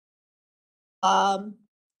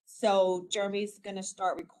So Jeremy's gonna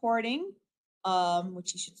start recording,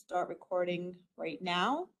 which he should start recording right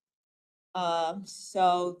now.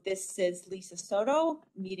 So this is Lisa Soto,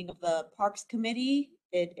 meeting of the Parks Committee.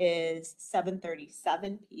 It is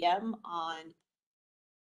 7:37 p.m. on,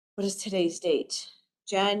 what is today's date?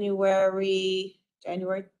 January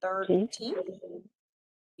 13th?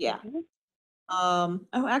 Yeah. Oh,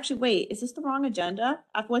 actually, wait, is this the wrong agenda?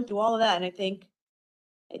 I've went through all of that and I think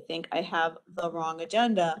I have the wrong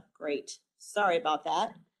agenda. Great. Sorry about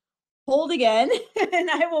that. Hold again and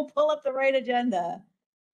I will pull up the right agenda.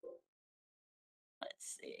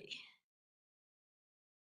 Let's see.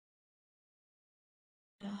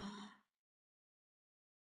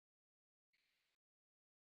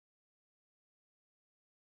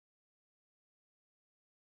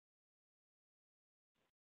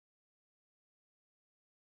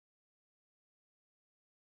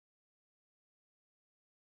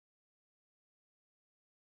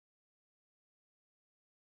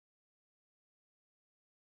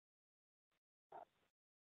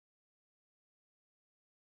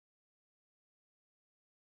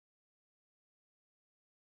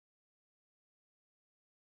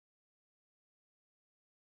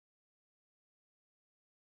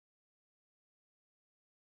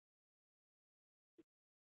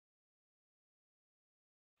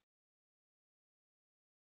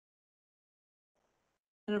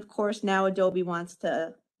 And of course, now Adobe wants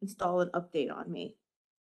to install an update on me.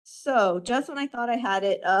 So just when I thought I had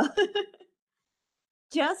it,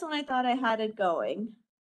 just when I thought I had it going,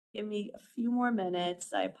 give me a few more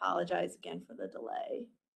minutes. I apologize again for the delay.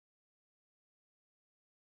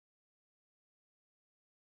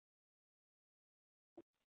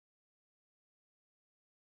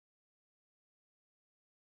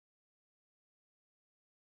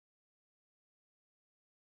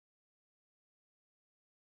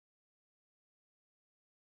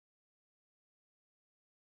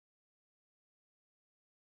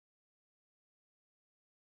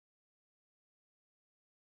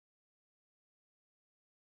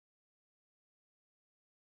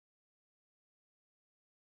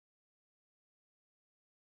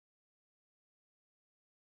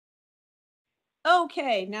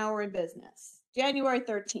 Okay, now we're in business. January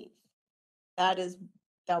 13th. That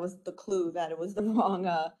was the clue that it was the wrong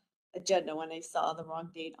agenda when I saw the wrong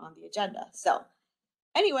date on the agenda. So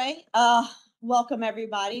anyway, welcome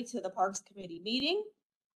everybody to the Parks Committee meeting.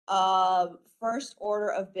 First order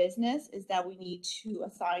of business is that we need to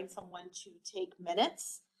assign someone to take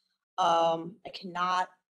minutes. I cannot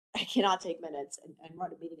take minutes and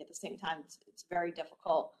run a meeting at the same time. It's very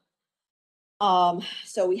difficult.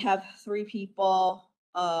 So we have three people.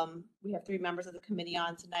 We have three members of the committee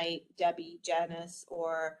on tonight, Debbie, Janice,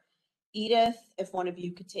 or Edith. If one of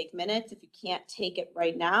you could take minutes, if you can't take it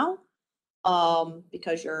right now,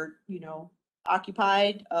 because you're,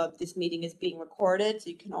 occupied, this meeting is being recorded,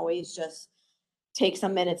 so you can always just take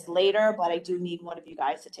some minutes later, but I do need one of you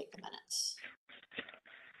guys to take the minutes.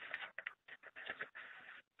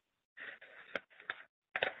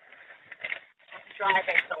 I'm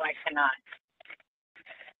driving, so I cannot.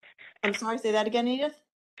 I'm sorry, say that again, Edith?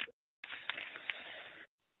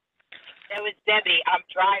 That was Debbie. I'm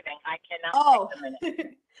driving. I cannot take the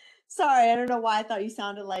minutes. Sorry, I don't know why I thought you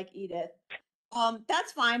sounded like Edith.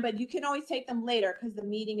 That's fine, but you can always take them later because the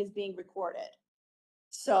meeting is being recorded.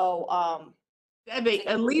 So, Debbie,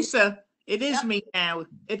 Lisa, it is Yep. me now.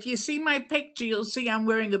 If you see my picture, you'll see I'm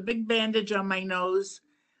wearing a big bandage on my nose.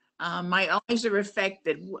 My eyes are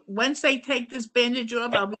affected. Once they take this bandage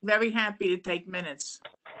off, I'll be very happy to take minutes.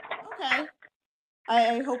 Okay.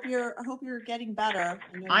 I hope you're getting better.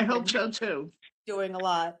 I hope so too. Doing a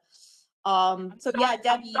lot. So yeah,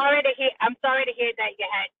 Debbie. I'm sorry to hear that you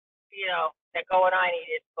had, that going on,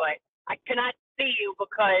 Edith, but I cannot see you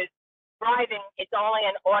because driving is only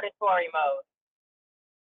in auditory mode.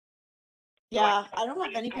 Yeah, I don't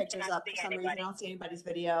have any pictures up for some reason. I don't see anybody's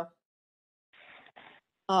video.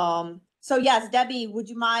 So yes, Debbie, would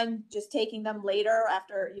you mind just taking them later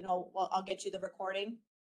after, I'll get you the recording?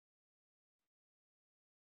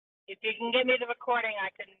 If you can get me the recording, I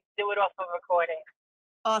can do it off of recording.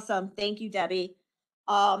 Awesome. Thank you, Debbie.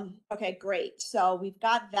 Okay, great. So we've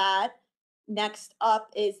got that. Next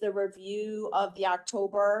up is the review of the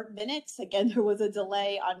October minutes. Again, there was a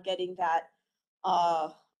delay on getting that,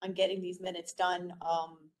 on getting these minutes done,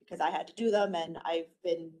 because I had to do them, and I've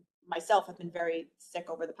been very sick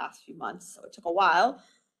over the past few months, so it took a while.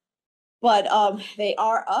 But they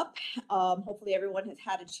are up. Hopefully everyone has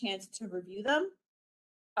had a chance to review them.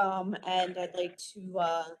 And I'd like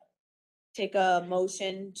to take a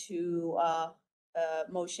motion to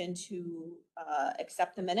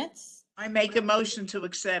accept the minutes. I make a motion to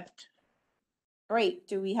accept. Great.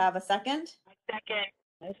 Do we have a second? Second.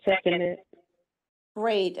 I second it.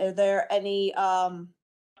 Great. Are there any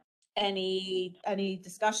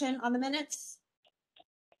discussion on the minutes?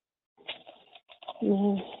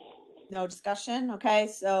 No. No discussion? Okay,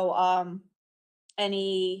 so,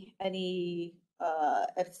 any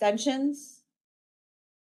abstentions?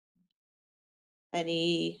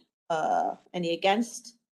 Any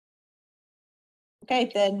against?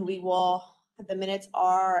 Okay, then the minutes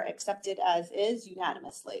are accepted as is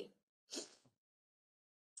unanimously.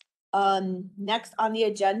 Next on the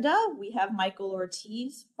agenda, we have Michael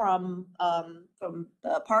Ortiz from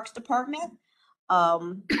the Parks Department.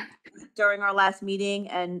 During our last meeting,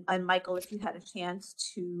 and Michael, if you had a chance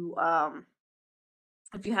to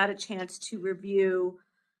review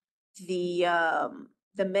the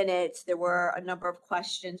minutes, there were a number of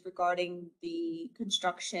questions regarding the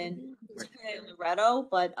construction, particularly in Loretto,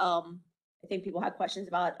 but I think people had questions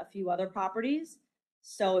about a few other properties.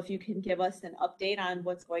 So if you can give us an update on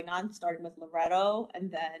what's going on, starting with Loretto,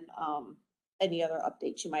 and then any other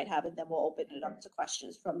updates you might have, and then we'll open it up to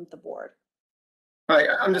questions from the board. Hi,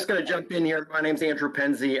 I'm just going to jump in here. My name's Andrew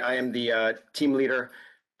Penzi. I am the team leader,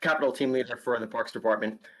 capital team leader for the Parks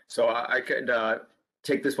Department. So I could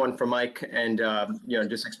take this one from Mike and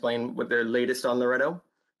just explain what the latest on Loretto,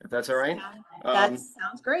 if that's all right. That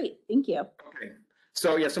sounds great. Thank you. Okay.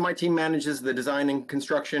 So yeah, so my team manages the design and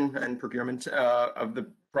construction and procurement of the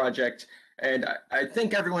project, and I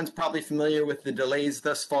think everyone's probably familiar with the delays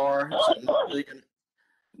thus far. So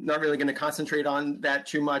I'm not really going to concentrate on that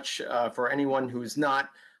too much. For anyone who's not,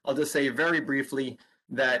 I'll just say very briefly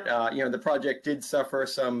that the project did suffer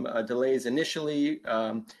some delays initially.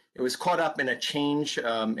 It was caught up in a change,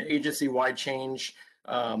 agency-wide change,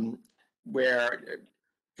 where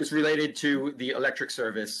just related to the electric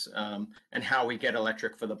service and how we get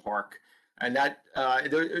electric for the park. And that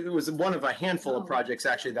it was one of a handful of projects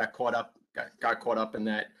actually that got caught up in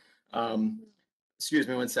that. Excuse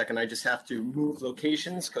me one second, I just have to move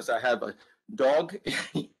locations because I have a dog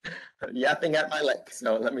yapping at my leg.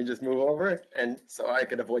 So let me just move over and so I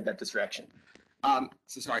could avoid that distraction.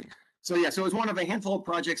 So sorry. So yeah, so it was one of a handful of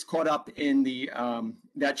projects caught up in the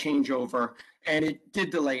that changeover, and it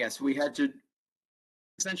did delay us. We had to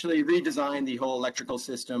essentially redesign the whole electrical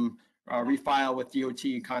system, refile with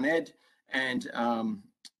DOT Con Ed, and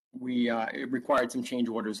it required some change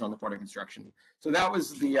orders on the part of construction. So that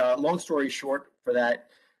was the long story short for that.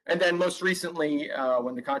 And then most recently,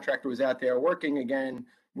 when the contractor was out there working again,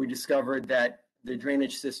 we discovered that the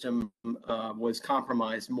drainage system was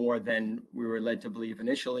compromised more than we were led to believe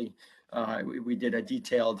initially. We did a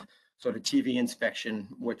detailed sort of TV inspection,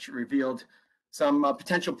 which revealed some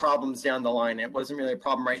potential problems down the line. It wasn't really a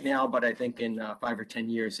problem right now, but I think in 5 or 10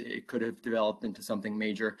 years, it could have developed into something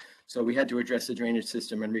major. So we had to address the drainage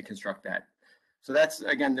system and reconstruct that. So that's,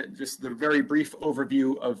 again, just the very brief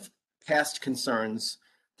overview of past concerns.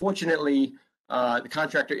 Fortunately, the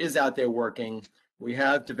contractor is out there working. We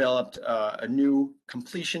have developed a new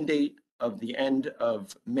completion date of the end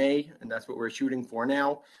of May, and that's what we're shooting for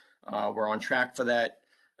now. We're on track for that.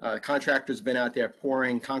 The contractor's been out there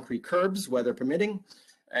pouring concrete curbs, weather permitting,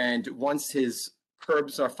 and once his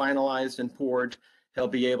curbs are finalized and poured, he'll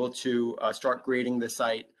be able to start grading the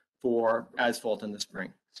site for asphalt in the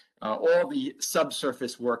spring. All the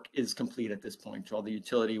subsurface work is complete at this point, all the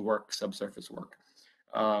utility work, subsurface work.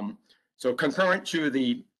 So concurrent to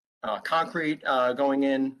the concrete going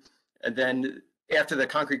in, and then after the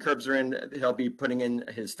concrete curbs are in, he'll be putting in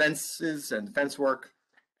his fences and fence work.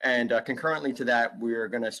 And concurrently to that, we're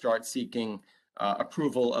going to start seeking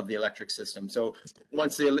approval of the electric system. So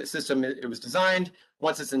once the system it was designed,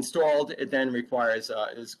 once it's installed, it then requires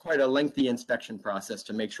is quite a lengthy inspection process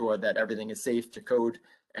to make sure that everything is safe to code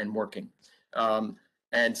and working.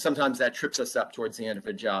 And sometimes that trips us up towards the end of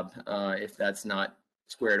a job if that's not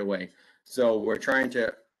squared away. So we're trying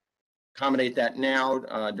to accommodate that now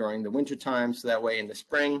during the winter time, so that way in the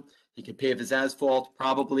spring he can pave his asphalt.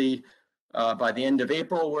 Probably by the end of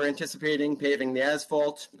April, we're anticipating paving the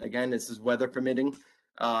asphalt. Again, this is weather permitting,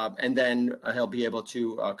 and then he'll be able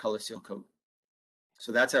to color seal coat.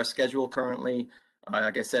 So that's our schedule currently.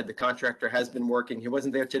 Like I said, the contractor has been working. He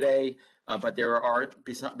wasn't there today, but there are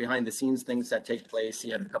behind the scenes things that take place. He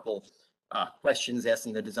had a couple questions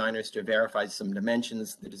asking the designers to verify some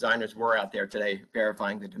dimensions. The designers were out there today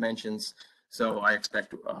verifying the dimensions. So I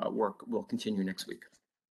expect work will continue next week.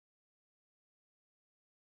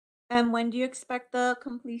 And when do you expect the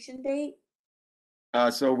completion date?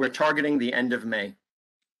 So we're targeting the end of May.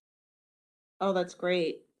 Oh, that's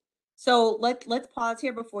great. So let's pause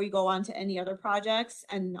here before you go on to any other projects.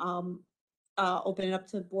 And open it up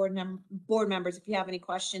to board members if you have any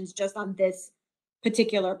questions just on this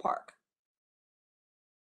particular park.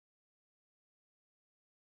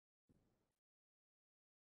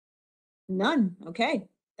 None. Okay.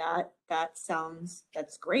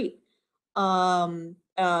 That's great.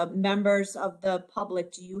 Members of the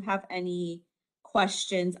public, do you have any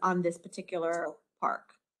questions on this particular park?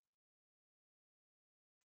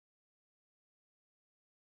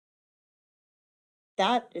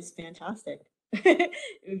 That is fantastic. It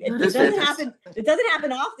is doesn't fantastic. happen. It doesn't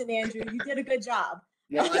happen often, Andrew. You did a good job.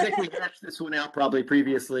 Yeah, I think we hatched this one out probably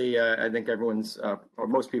previously. I think everyone's, or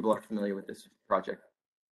most people are familiar with this project.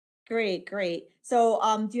 Great, great. So,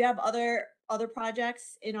 do you have other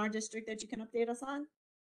projects in our district that you can update us on?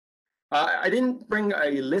 I didn't bring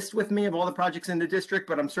a list with me of all the projects in the district,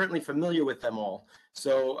 but I'm certainly familiar with them all.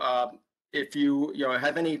 So if you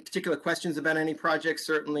have any particular questions about any projects,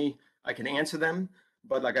 certainly I can answer them.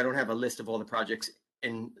 But like I don't have a list of all the projects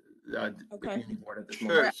in the community board at this Sure.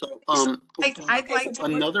 moment. So, I'd like to,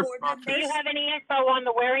 another board project. Do you have any info on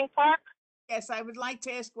the Waring Park? yes, I would like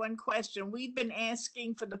to ask one question. We've been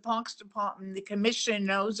asking for the Parks Department, the commission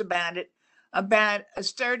knows about it, about a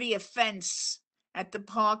sturdy fence at the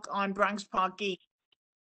park on Bronx Park East.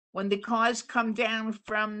 When the cars come down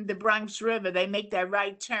from the Bronx River, they make that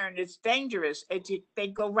right turn. It's dangerous. They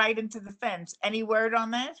go right into the fence. Any word on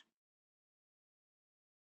that?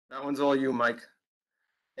 That one's all you, Mike.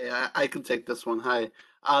 Yeah, I can take this one. Hi.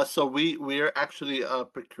 So we are actually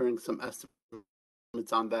procuring some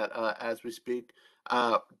estimates on that as we speak.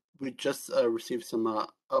 We just received some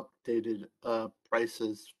updated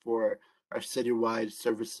prices for our citywide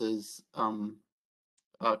services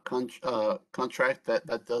contract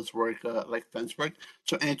that does work like fence work.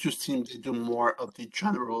 So Andrew's team, they do more of the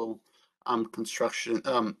general construction,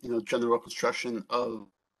 general construction of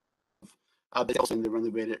they also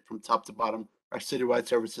renovate it from top to bottom. Our citywide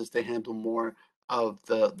services, they handle more of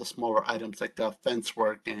the smaller items like the fence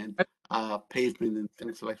work and pavement and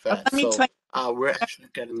things like that. Let me So tell we're actually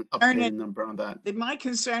getting an updated number on that. my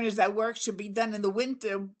concern is that work should be done in the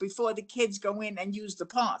winter before the kids go in and use the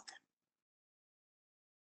park.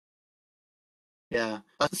 Yeah.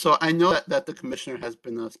 So I know that the commissioner has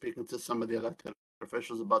been speaking to some of the elected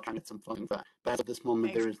officials about trying to get some funding for that. But at this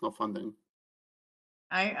moment, there is no funding.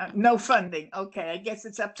 No funding. Okay, I guess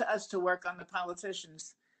it's up to us to work on the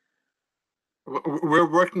politicians.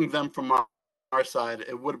 We're working them from our side.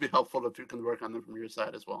 It would be helpful if you can work on them from your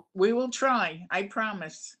side as well. We will try, I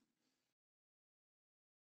promise.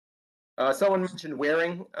 Someone mentioned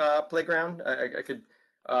Waring Playground. I could.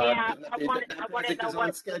 Yeah, that I want to project know is on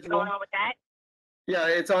what's schedule. going on with that. Yeah,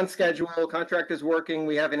 it's on schedule. Contract is working.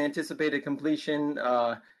 We have an anticipated completion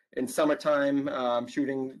in summertime,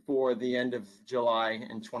 shooting for the end of July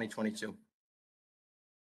in 2022.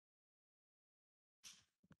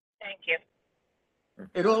 Thank you.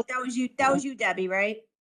 It all, That was you, Debbie, right?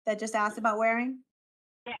 That just asked about Waring?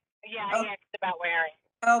 Yeah, Oh. I asked about Waring.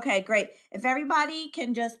 Okay, great. If everybody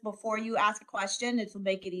can just, before you ask a question, it will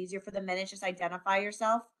make it easier for the minutes, just identify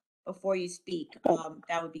yourself before you speak.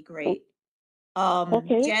 That would be great.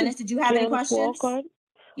 Okay, Janice, did you have any Janice questions? Walcott.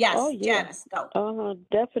 Yes, Oh, yeah. Janice, go.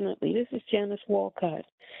 Definitely. This is Janice Walcott.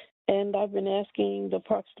 And I've been asking the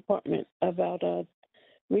Parks Department about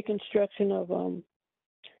reconstruction of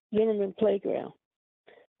Zimmerman Playground.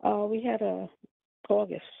 We had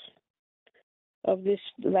August of this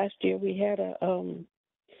last year, we had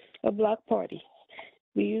a block party.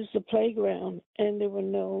 We used the playground, and there were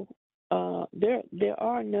no there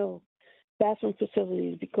are no bathroom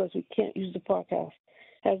facilities because we can't use the park house.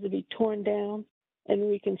 It has to be torn down and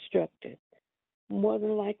reconstructed. More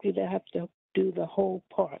than likely, they have to do the whole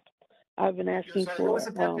park. I've been asking Sorry, for what was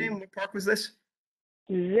the park name? What park was this?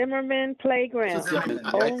 Zimmerman Playground. Zimmerman.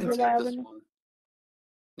 I can Owensville take this Avenue. one.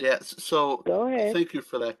 Yeah. So Go ahead. thank you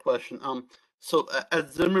for that question. So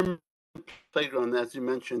at Zimmerman Playground, as you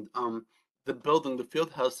mentioned, the building, the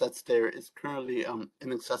field house that's there is currently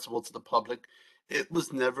inaccessible to the public. It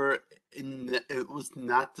was not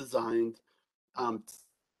designed to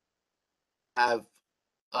have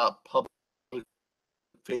public.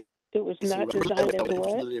 It was not designed as what?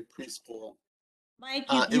 Originally a preschool. Mike,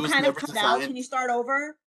 it you was kind of never cut out. designed- Can you start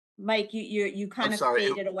over? Mike, you kind I'm of sorry,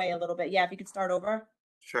 faded away a little bit. Yeah, if you could start over.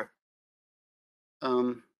 Sure.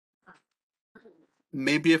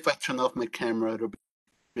 Maybe if I turn off my camera, it'll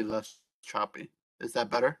be less choppy. Is that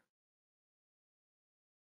better?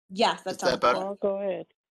 Yes, that Is that sounds better? good. Oh, go ahead.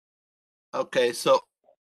 Okay, so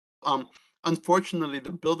unfortunately,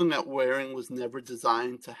 the building at Waring was never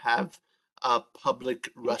designed to have a public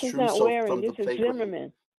This is restroom. not So Waring. from This the is playground,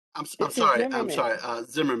 Zimmerman. I'm This is sorry, Zimmerman.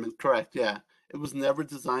 Zimmerman, correct? Yeah, It was never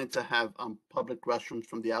designed to have public restrooms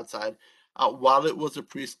from the outside. While it was a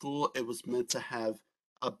preschool, it was meant to have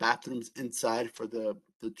bathrooms inside for the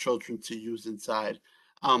children to use inside.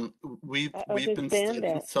 We've I we've been understand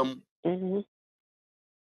studying that. some Hmm.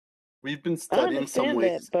 we've been I studying some understand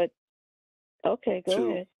that, ways but okay, go to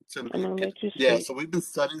ahead. to I'm gonna make it. let you Yeah, speak. so we've been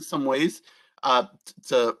studying some ways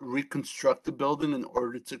to reconstruct the building in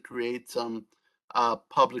order to create some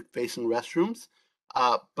public facing restrooms.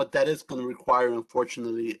 But that is going to require,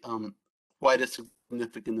 unfortunately, quite a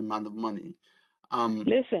significant amount of money. Um,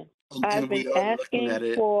 Listen, and I've been we are looking asking at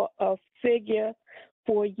it. for a figure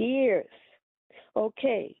for years.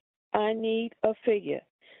 Okay, I need a figure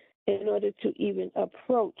in order to even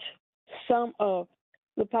approach some of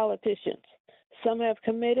the politicians. Some have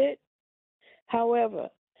committed. However,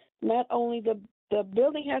 not only the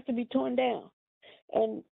building has to be torn down,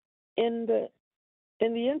 and in the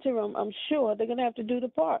interim, I'm sure they're going to have to do the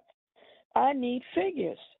park. I need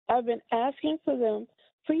figures. I've been asking for them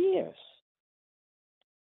for years.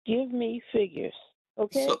 Give me figures,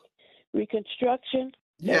 okay? So Reconstruction.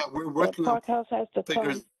 yeah, we're That working on park house has to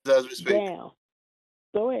figures come as we speak. down.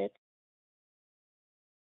 Go ahead.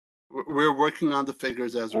 We're working on the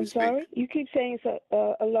figures as we I'm speak. sorry. You keep saying it's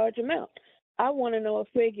a large amount. I want to know a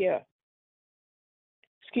figure.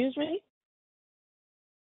 Excuse me.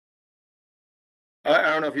 I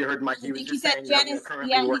don't know if you heard Mike. I He was think he just said saying that we're Janice,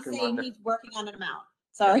 currently yeah, he's working on saying the. he's working on an amount.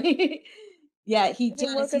 Sorry. Yeah, I've been Janice,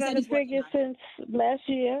 he working on said the he's working figure on it. since last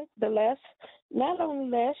year. Not only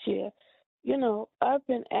last year, I've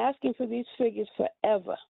been asking for these figures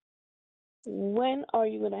forever. When are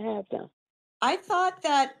you going to have them? I thought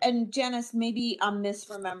that, and Janice, maybe I'm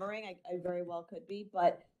misremembering, I very well could be,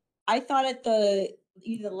 but I thought at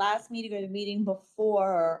either the last meeting or the meeting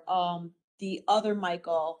before, the other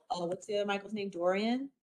Michael, what's the other Michael's name? Dorian?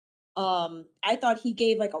 I thought he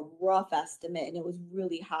gave like a rough estimate and it was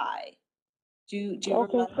really high. Do you Okay,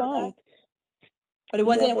 remember fine. that? But it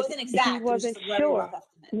Yeah, but wasn't he exact, it was just wasn't a very sure. rough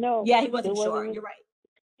estimate. No, Yeah, he it wasn't sure, wasn't. you're right.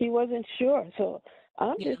 He wasn't sure. So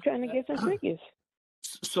I'm Yeah. just trying to get some figures.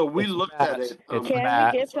 So we It's looked at Matt. it. It's Can we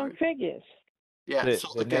Matt. get some Sorry. figures? Yeah. The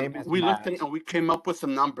So the again, name is we looked at it Matt. and we came up with a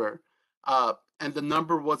number. And the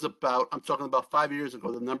number was about, I'm talking about 5 years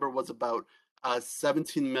ago, the number was about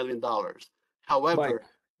 $17 million. Mike, However,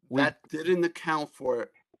 we that didn't account for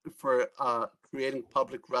creating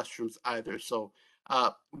public restrooms either. So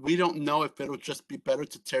we don't know if it'll just be better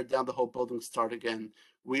to tear down the whole building, start again.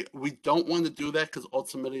 We don't want to do that because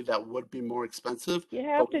ultimately that would be more expensive. You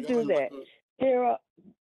have But to we do are that. looking.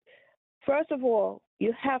 First of all,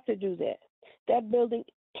 you have to do that. That building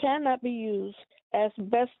cannot be used as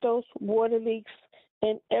asbestos, water leaks,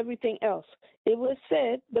 and everything else. It was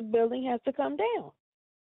said the building has to come down.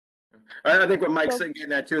 I think what Mike's So-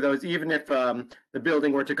 getting at too, though, is even if the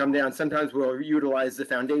building were to come down, sometimes we'll utilize the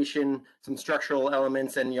foundation, some structural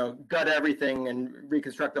elements, and gut everything and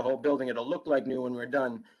reconstruct the whole building. It'll look like new when we're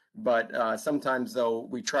done. But sometimes, though,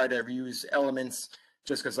 we try to reuse elements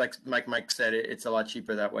just because, like Mike said, it's a lot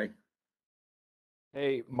cheaper that way.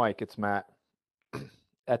 Hey, Mike, it's Matt.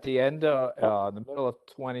 At the end, the middle of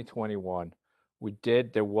 2021,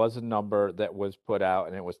 there was a number that was put out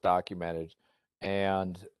and it was documented.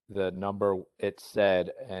 And the number it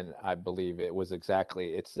said, and I believe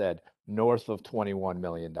it said north of $21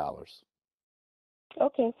 million.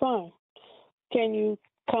 Okay, fine. Can you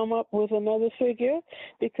come up with another figure?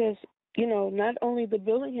 Because, not only the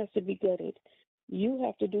building has to be gutted, you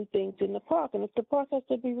have to do things in the park. And if the park has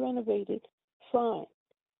to be renovated, fine.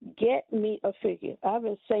 Get me a figure. I've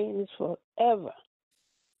been saying this forever.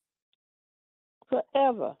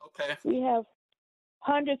 Forever. Okay. We have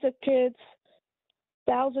hundreds of kids,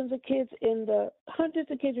 thousands of kids hundreds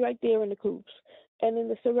of kids right there in the coops. And in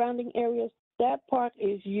the surrounding areas, that park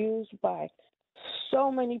is used by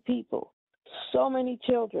so many people, so many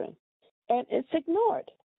children, and it's ignored.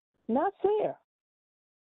 Not fair.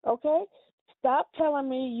 Okay? Stop telling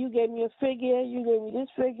me you gave me a figure, you gave me this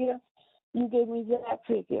figure, you gave me that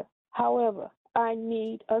figure. However, I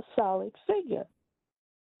need a solid figure.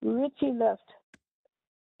 Richie left,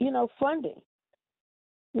 funding.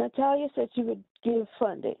 Natalia said she would give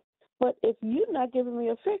funding. But if you're not giving me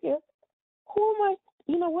a figure, who am I,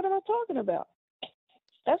 what am I talking about?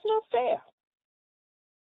 That's not fair.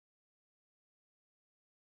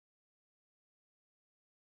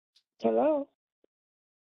 Hello?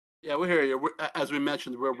 Yeah, we hear you. As we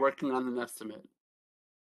mentioned, we're working on an estimate.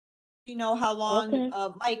 You know how long,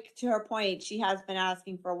 Okay. Mike, to her point, she has been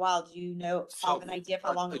asking for a while. Do you have an idea of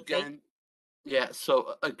how long it'll take? Again, yeah.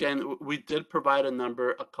 So again, we did provide a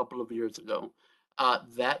number a couple of years ago.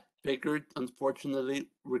 That figure, unfortunately,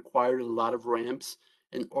 required a lot of ramps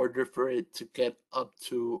in order for it to get up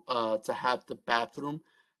to have the bathroom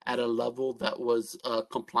at a level that was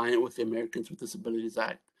compliant with the Americans with Disabilities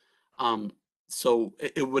Act. So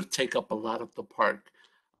it would take up a lot of the park.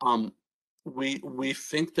 We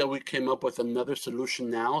think that we came up with another solution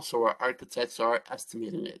now, so our architects are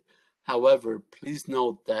estimating it. However, please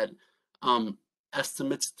note that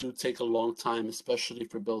estimates do take a long time, especially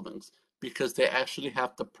for buildings, because they actually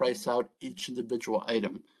have to price out each individual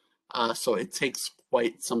item. So it takes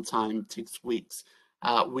quite some time, it takes weeks.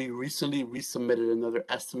 We recently resubmitted another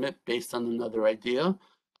estimate based on another idea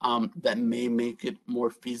that may make it more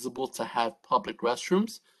feasible to have public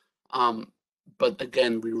restrooms. But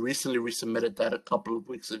again, we recently resubmitted that a couple of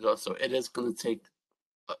weeks ago, so it is going to take,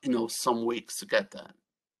 some weeks to get that.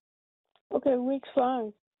 Okay, week's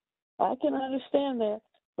fine. I can understand that,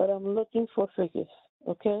 but I'm looking for figures,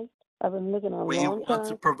 okay? I've been looking a We long want to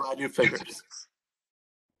time, provide you figures.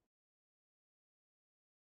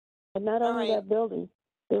 and not All only right. that building,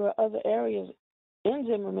 there are other areas in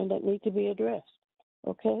Zimmerman that need to be addressed,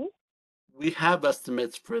 okay? We have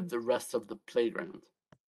estimates for the rest of the playground,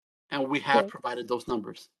 and we have Okay. provided those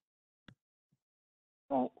numbers.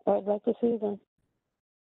 All right, I'd like to see them.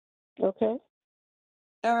 Okay?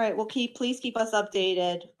 All right, well, please keep us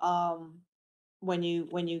updated, when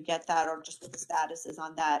you get that, or just what the status is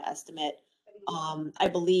on that estimate. I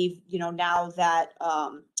believe, now that,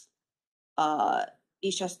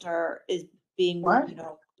 Eastchester is being, What?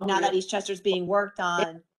 now that Eastchester is being worked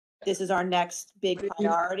on, this is our next big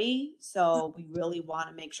priority, so we really want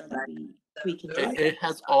to make sure that we can do It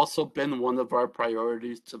has also been one of our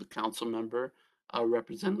priorities to the council member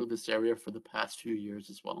representing this area for the past few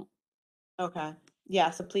years as well. Okay, yeah,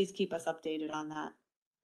 so please keep us updated on that.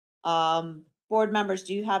 Board members,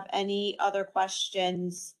 do you have any other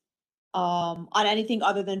questions on anything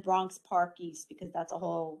other than Bronx Park East? Because that's a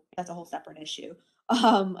whole separate issue.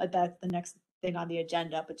 That's the next thing on the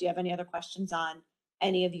agenda, but do you have any other questions on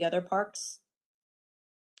any of the other parks?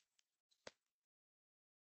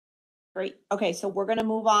 Great. Okay, so we're gonna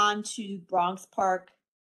move on to Bronx Park.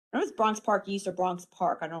 I don't know if it's Bronx Park East or Bronx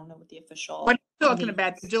Park. I don't know what the official. What are you talking name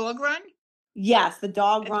about? is. The dog run? Yes, the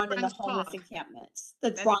dog That's run and the Bronx homeless Park. encampments.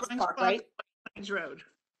 That's That's Bronx Bronx Park, Park. right? Pines Road.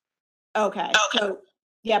 Okay, so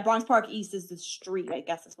yeah, Bronx Park East is the street, I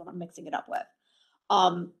guess is what I'm mixing it up with.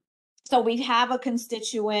 So we have a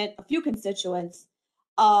few constituents,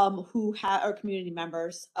 who are community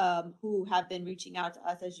members, who have been reaching out to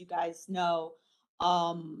us, as you guys know,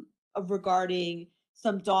 regarding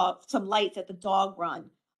some lights at the dog run.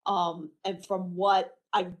 And from what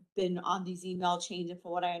I've been on these email chains, and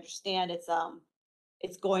from what I understand,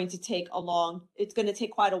 it's going to take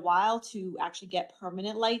quite a while to actually get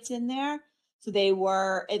permanent lights in there. So they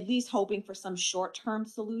were at least hoping for some short-term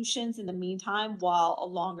solutions in the meantime, while a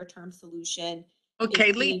longer-term solution Okay,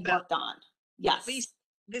 is being Lisa. worked on. Yes. Lisa,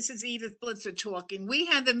 this is Edith Blitzer talking. We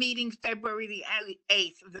had the meeting February the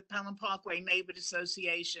 8th of the Pelham Parkway Neighborhood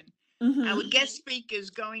Association. Mhm. Our guest speaker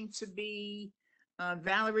is going to be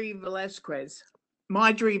Marjorie Velasquez,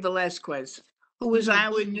 who is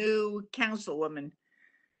our new councilwoman.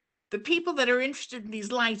 The people that are interested in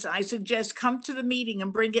these lights, I suggest come to the meeting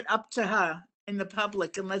and bring it up to her in the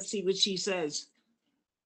public, and let's see what she says.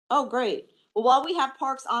 Oh, great. Well, while we have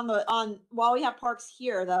parks while we have parks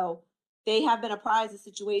here, though, they have been apprised of the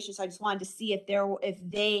situation. So I just wanted to see if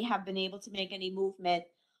they have been able to make any movement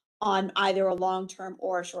on either a long-term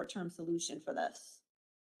or a short-term solution for this.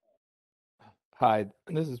 Hi,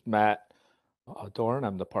 this is Matt Doran.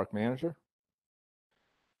 I'm the park manager.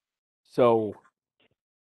 So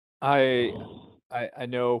I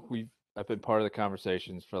know I've been part of the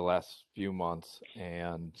conversations for the last few months,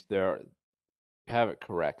 and have it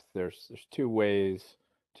correct. There's two ways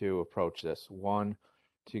to approach this. One,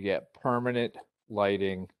 to get permanent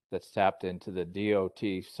lighting that's tapped into the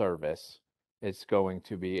DOT service. It's going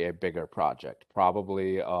to be a bigger project,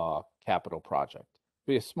 probably a capital project.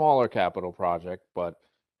 Be a smaller capital project, but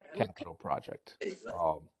capital project.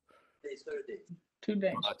 2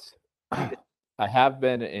 days. But I have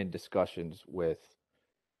been in discussions with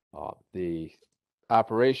the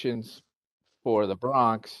operations for the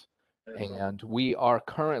Bronx, and we are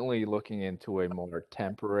currently looking into a more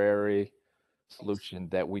temporary solution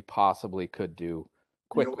that we possibly could do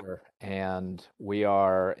quicker. And we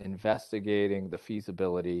are investigating the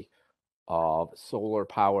feasibility of solar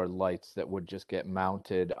powered lights that would just get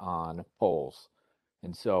mounted on poles.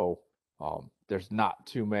 And so there's not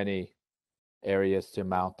too many areas to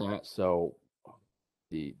mount that. So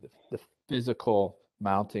the physical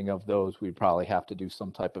mounting of those, we'd probably have to do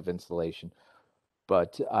some type of installation.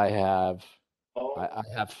 But I have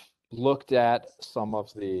looked at some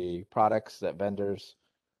of the products that vendors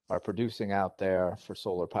are producing out there for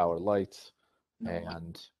solar powered lights.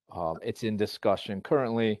 And it's in discussion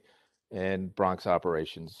currently in Bronx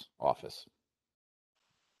Operations Office.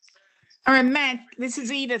 All right, Matt, this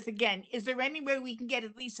is Edith again. Is there any way we can get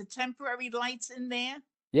at least a temporary lights in there?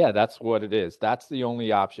 Yeah, that's what it is. That's the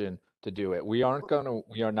only option to do it. We are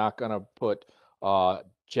not gonna put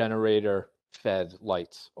generator fed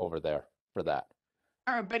lights over there for that.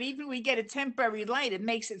 All right, but even we get a temporary light, it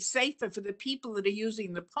makes it safer for the people that are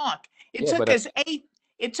using the park. It Yeah, took but us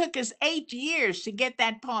 8 years to get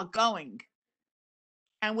that park going.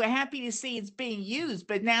 And we're happy to see it's being used,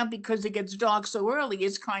 but now because it gets dark so early,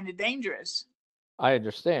 it's kind of dangerous. I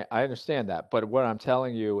understand that, but what I'm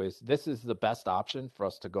telling you is this is the best option for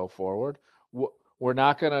us to go forward. We're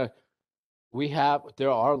not gonna.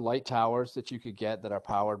 There are light towers that you could get that are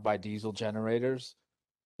powered by diesel generators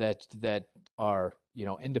that are,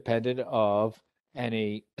 independent of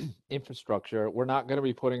any infrastructure. We're not going to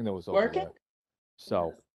be putting those over there.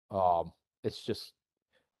 So, it's just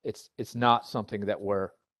it's not something that we're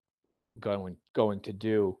going to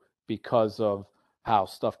do because of how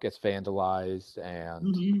stuff gets vandalized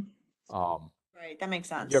and Right, that makes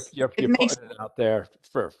sense. you're It makes- putting it out there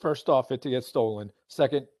for first off it to get stolen.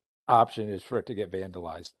 Second option is for it to get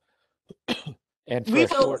vandalized. And for We a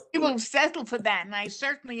short, will settle for that, and I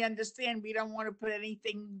certainly understand we don't want to put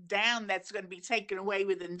anything down that's going to be taken away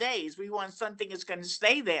within days. We want something that's going to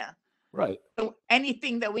stay there. right. So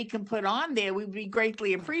anything that we can put on there would be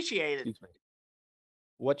greatly appreciated. Excuse me.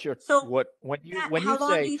 What's your So, when you Matt, when how you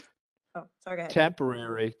long say do you? Oh, sorry, go ahead.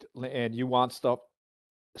 temporary and you want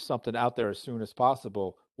something out there as soon as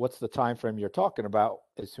possible, what's the time frame you're talking about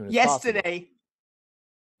as soon as possible? Yesterday,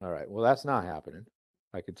 All right. Well, that's not happening.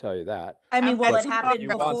 I can tell you that. I mean, will But it happen you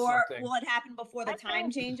want before? something- Will it happen before the I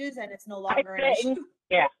time think- changes and it's no I longer an think, issue?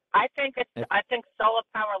 yeah, I think If- I think solar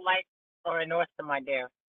power lights are an awesome idea.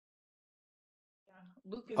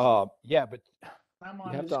 Lucas, Yeah, but I'm you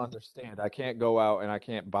on have this. to understand, I can't go out and I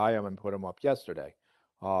can't buy them and put them up yesterday.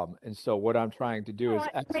 And so what I'm trying to do is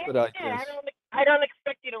expedite this. I don't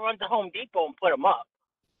expect you to run to Home Depot and put them up.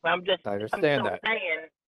 I'm I understand that. saying,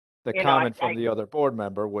 The you know, comment from the other board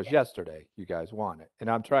member was yesterday, you guys want it. And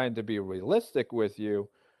I'm trying to be realistic with you.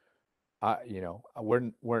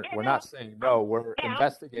 We're not saying no, we're I'm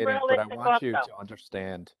investigating, but I realistic want you also. to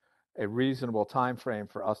understand a reasonable time frame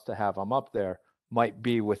for us to have them up there might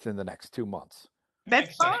be within the next 2 months.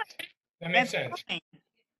 That's fine. That makes That's sense. fine.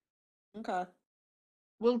 Okay.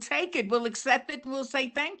 We'll take it. We'll accept it. And we'll say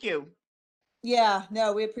thank you. Yeah,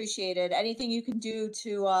 no, we appreciate it. Anything you can do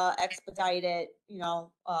to expedite it,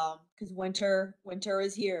 because winter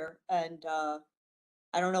is here and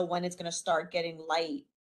I don't know when it's gonna start getting light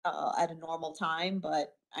at a normal time,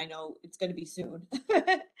 but I know it's gonna be soon.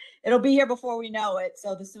 It'll be here before we know it.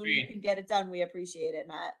 So the sooner you Agreed. can get it done, we appreciate it,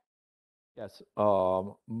 Matt. Yes.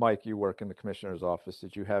 Mike, you work in the commissioner's office.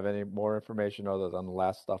 Did you have any more information other than the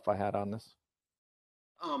last stuff I had on this?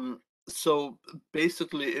 So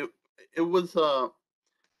basically, it was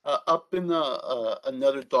up in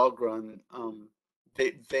another dog run.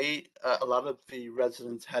 They a lot of the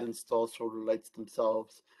residents had installed solar lights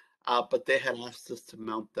themselves, but they had asked us to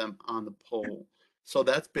mount them on the pole. So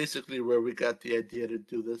that's basically where we got the idea to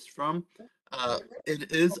do this from.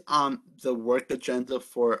 It is on the work agenda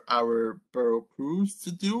for our borough crews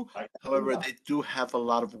to do. However, they do have a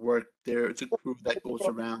lot of work. There's a crew that goes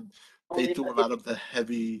around. They do a lot of the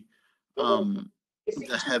heavy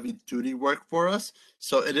duty work for us.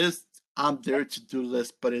 So it is on their to-do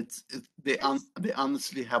list, but they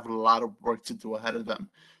honestly have a lot of work to do ahead of them.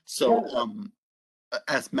 So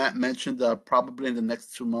as Matt mentioned, probably in the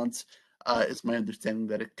next 2 months is my understanding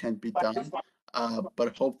that it can be done.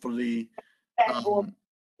 But hopefully that'll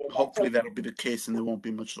be the case and it won't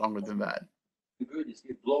be much longer than that.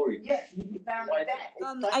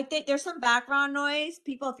 I think there's some background noise.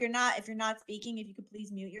 People, if you're not speaking, if you could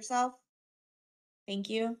please mute yourself. Thank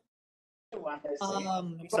you.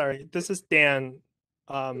 Sorry, this is Dan.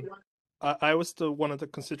 I was one of the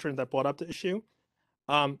constituents that brought up the issue.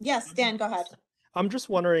 Yes, Dan, go ahead. I'm just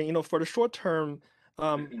wondering, for the short term,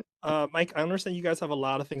 Mike, I understand you guys have a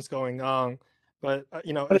lot of things going on, but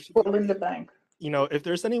if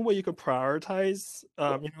there's any way you could prioritize,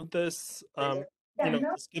 this,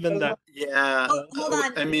 just given that. Yeah, Hold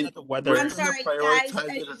on. I mean, the weather. we're I'm gonna sorry, prioritize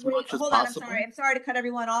guys. it as Wait, much as hold on. possible. I'm sorry to cut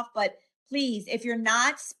everyone off, but please, if you're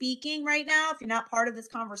not speaking right now, if you're not part of this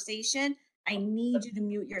conversation, I need you to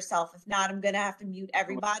mute yourself. If not, I'm gonna have to mute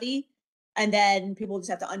everybody, and then people just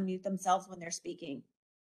have to unmute themselves when they're speaking.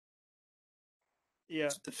 Yeah.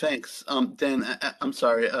 Thanks. Dan, I'm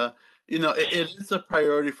sorry. It is a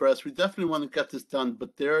priority for us. We definitely want to get this done,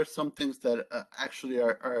 but there are some things that actually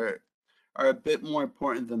are a bit more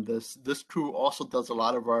important than this. This crew also does a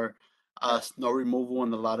lot of our snow removal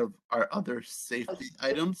and a lot of our other safety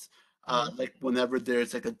items. Like whenever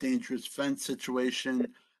there's like a dangerous fence situation,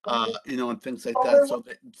 and things like that. So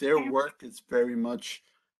their work is very much,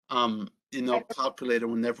 calculated.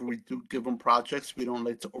 Whenever we do give them projects, we don't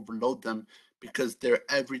like to overload them because their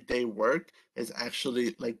everyday work is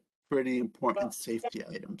actually like pretty important safety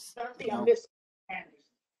items.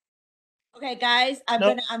 Okay, guys,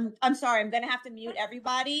 Nope. I'm sorry, I'm gonna have to mute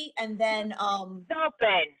everybody and then, Open.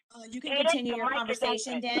 you can Edith, continue the your mic is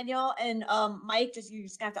conversation, open. Daniel, and, Mike, you're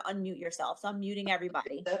just gonna have to unmute yourself, so I'm muting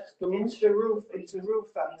everybody. It's the roof, it's the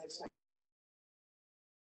roof on this.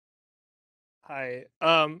 Hi.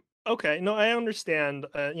 Okay. No, I understand.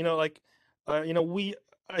 I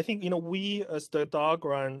think, we as the dog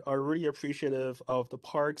run are really appreciative of the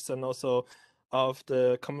parks and also of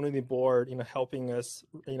the community board, helping us,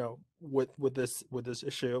 with this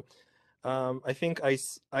issue. I think I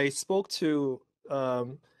spoke to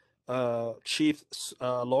Chief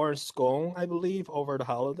Lawrence Scone, I believe, over the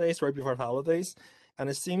holidays, right before the holidays, and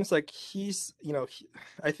it seems like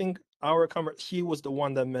I think he was the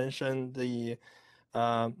one that mentioned the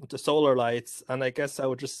solar lights, and I guess I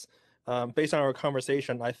would just based on our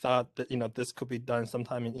conversation, I thought that this could be done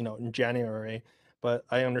sometime in January. But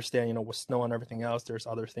I understand, with snow and everything else, there's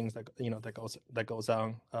other things that goes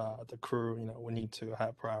on. The crew, we need to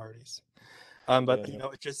have priorities. But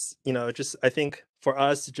Yeah. it just I think for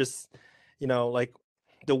us, just like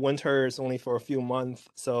the winter is only for a few months,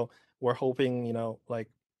 so we're hoping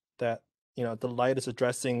like that the light is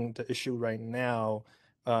addressing the issue right now.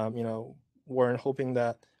 We're hoping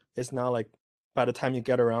that it's not like by the time you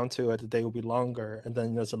get around to it, the day will be longer, and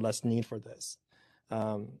then there's a less need for this.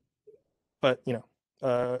 But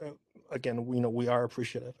again, we are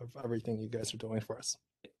appreciative of everything you guys are doing for us.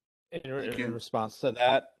 In response to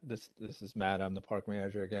that, this is Matt. I'm the park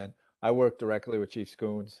manager again. I work directly with Chief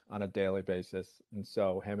Scoons on a daily basis, and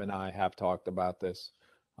so him and I have talked about this.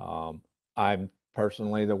 I'm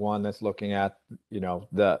personally the one that's looking at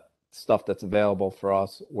the stuff that's available for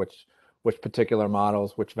us, which particular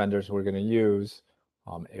models, which vendors we're going to use.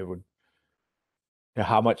 It would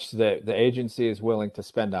how much the agency is willing to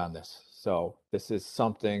spend on this. So this is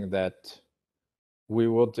something that we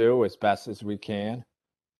will do as best as we can.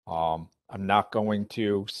 I'm not going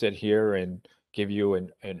to sit here and give you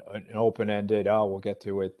an open-ended, oh, we'll get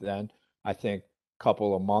to it then. I think a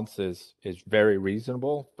couple of months is very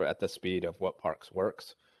reasonable, but at the speed of what Parks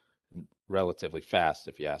works, relatively fast,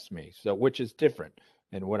 if you ask me. So, which is different.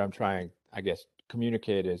 And what I'm trying, I guess,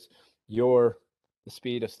 communicate is the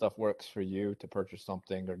speed of stuff works for you to purchase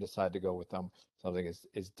something or decide to go with something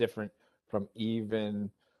is different from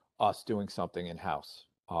even us doing something in-house.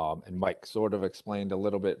 And Mike sort of explained a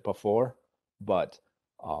little bit before, but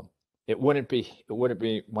it wouldn't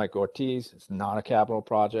be Mike Ortiz. It's not a capital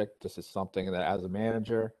project. This is something that, as a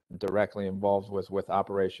manager, directly involved with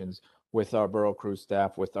operations, with our borough crew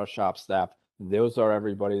staff, with our shop staff. Those are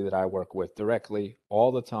everybody that I work with directly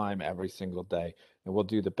all the time, every single day, and we'll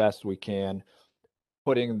do the best we can,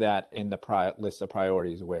 putting that in the list of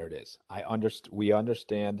priorities where it is. We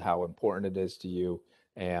understand how important it is to you,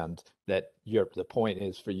 and that the point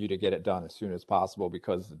is for you to get it done as soon as possible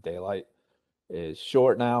because the daylight is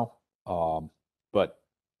short now. But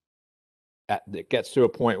it gets to a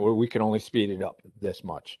point where we can only speed it up this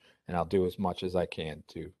much, and I'll do as much as I can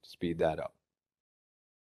to speed that up.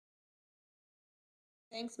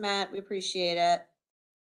 Thanks, Matt. We appreciate it.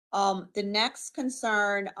 The next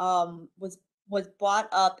concern was brought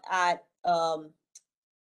up at I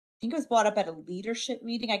think it was brought up at a leadership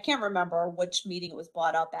meeting. I can't remember which meeting it was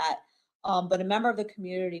brought up at. But a member of the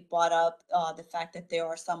community brought up the fact that there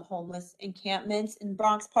are some homeless encampments in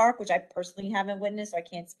Bronx Park, which I personally haven't witnessed, so I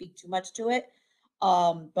can't speak too much to it.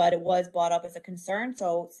 But it was brought up as a concern.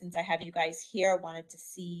 So since I have you guys here, I wanted to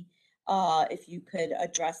see if you could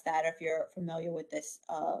address that, if you're familiar with this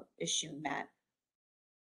issue, Matt.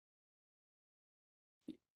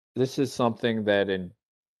 This is something that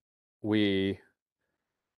we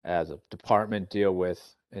as a department deal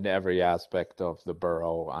with in every aspect of the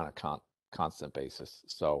borough on a constant basis.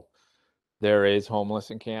 So there is homeless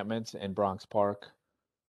encampments in Bronx Park.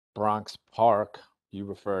 Bronx Park, you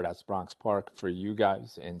refer to as Bronx Park for you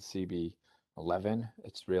guys in CB 11.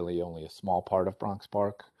 It's really only a small part of Bronx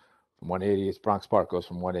Park. From 180th, Bronx Park goes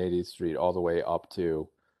from 180th Street all the way up to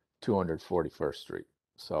 241st Street.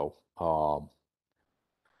 So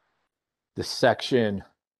the section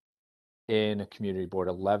in Community Board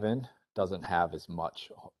 11 doesn't have as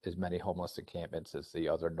many homeless encampments as the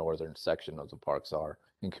other northern section of the parks are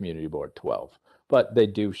in Community Board 12, but they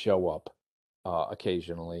do show up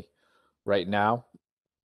occasionally. Right now,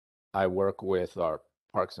 I work with our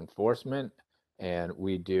parks enforcement, and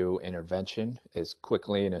we do intervention as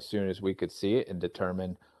quickly and as soon as we could see it and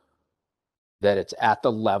determine that it's at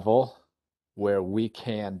the level where we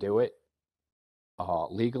can do it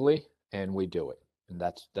legally, and we do it. And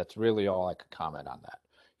that's really all I could comment on that.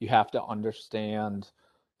 You have to understand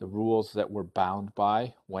the rules that we're bound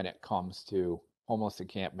by when it comes to homeless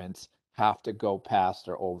encampments have to go past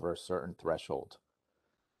or over a certain threshold.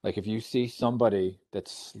 Like if you see somebody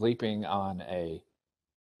that's sleeping on a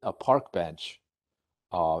park bench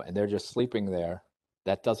and they're just sleeping there,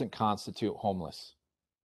 that doesn't constitute homeless.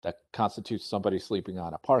 That constitutes somebody sleeping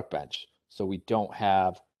on a park bench. So we don't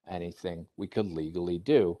have anything we could legally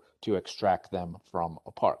do to extract them from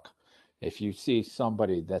a park. If you see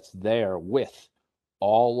somebody that's there with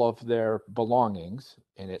all of their belongings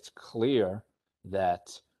and it's clear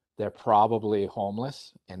that they're probably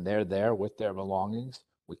homeless and they're there with their belongings,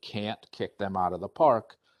 we can't kick them out of the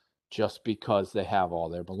park just because they have all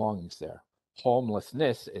their belongings there.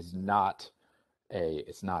 Homelessness is not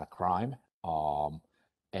it's not a crime.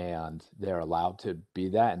 And they're allowed to be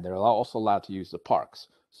that, and they're also allowed to use the parks.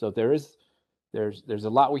 So there's a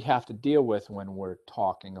lot we have to deal with when we're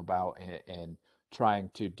talking about and trying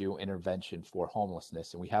to do intervention for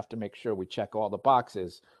homelessness, and we have to make sure we check all the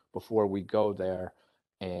boxes before we go there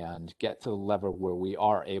and get to the level where we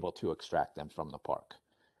are able to extract them from the park.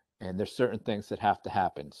 And there's certain things that have to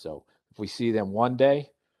happen. So if we see them one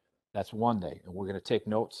day, that's one day, and we're going to take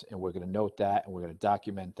notes, and we're going to note that, and we're going to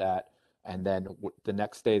document that. And then the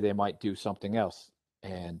next day they might do something else.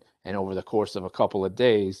 And over the course of a couple of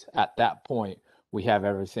days, at that point, we have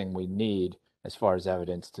everything we need as far as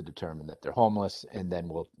evidence to determine that they're homeless, and then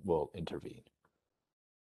we'll intervene.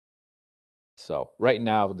 So right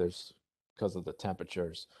now, because of the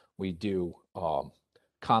temperatures, we do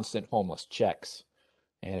constant homeless checks.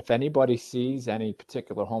 And if anybody sees any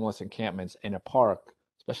particular homeless encampments in a park,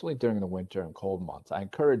 especially during the winter and cold months, I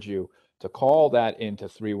encourage you to call that into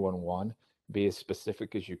 311, be as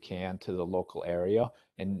specific as you can to the local area.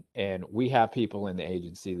 And we have people in the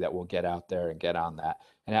agency that will get out there and get on that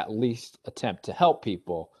and at least attempt to help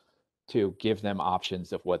people to give them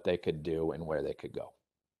options of what they could do and where they could go.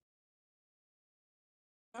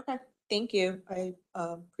 Okay, thank you. I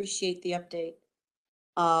appreciate the update.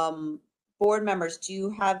 Board members, do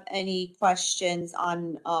you have any questions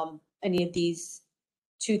on any of these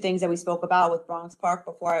two things that we spoke about with Bronx Park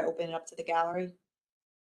before I open it up to the gallery?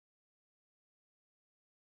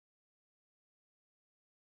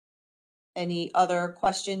 Any other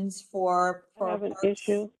questions for I have an Parks?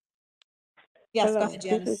 issue. Yes, Hello, go ahead, this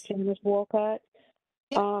Janice. is Janice Walcott.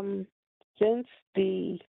 Yeah. Since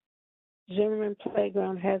the Zimmerman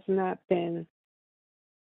Playground has not been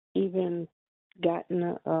even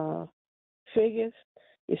gotten figures,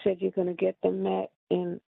 you said you're going to get them met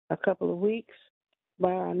in a couple of weeks.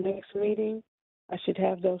 By our next meeting, I should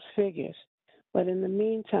have those figures. But in the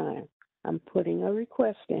meantime, I'm putting a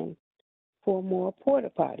request in for more porta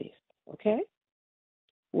potties, okay?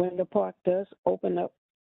 When the park does open up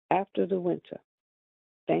after the winter.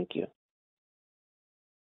 Thank you.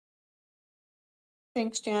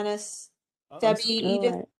 Thanks, Janice. I'm Debbie, sorry.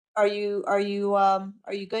 Edith, All right. are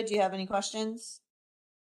you good? Do you have any questions?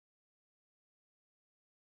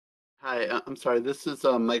 Hi, I'm sorry. This is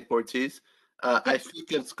Mike Ortiz. I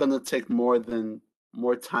think it's going to take more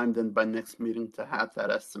time than by next meeting to have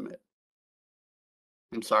that estimate.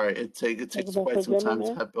 I'm sorry. It takes about quite the some time to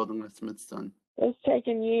Zimmerman? have building estimates done. It's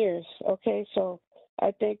taken years, okay? So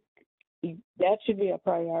I think that should be a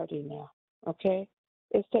priority now, okay?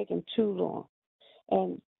 It's taken too long.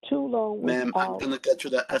 And too long Ma'am, I'm without, going to get you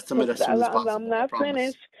that estimate as soon as possible. I'm not I promise.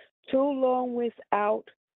 finished. Too long without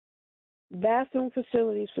bathroom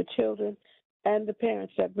facilities for children and the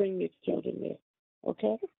parents that bring their children there,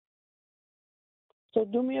 okay? So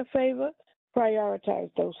do me a favor,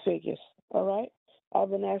 prioritize those figures, all right? I've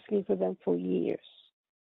been asking for them for years.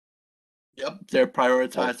 Yep, they're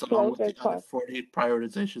prioritized along close with as the other possible. 40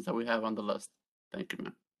 prioritizations that we have on the list. Thank you,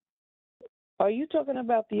 ma'am. Are you talking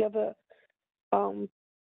about the other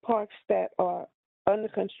parks that are under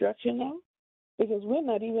construction now? Because we're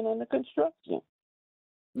not even under construction.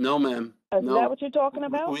 No, ma'am. Is No. that what you're talking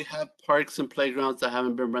about? We have parks and playgrounds that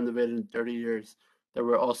haven't been renovated in 30 years that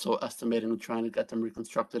we're also estimating and trying to get them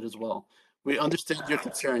reconstructed as well. We understand your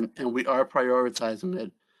concern and we are prioritizing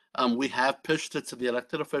it. We have pushed it to the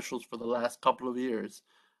elected officials for the last couple of years.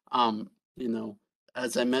 You know,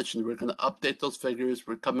 As I mentioned, we're going to update those figures.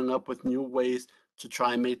 We're coming up with new ways to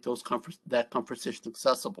try and make that conversation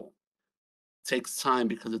accessible. It takes time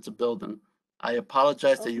because it's a building. I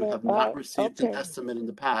apologize that you Okay, have not received an okay. estimate in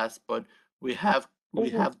the past, but we have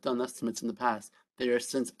Mhm. done estimates in the past. They are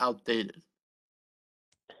since outdated.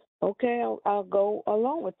 Okay, I'll go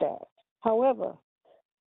along with that. However,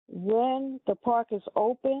 when the park is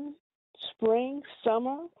open, spring,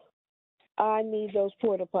 summer, I need those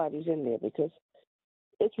porta potties in there because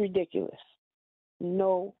it's ridiculous.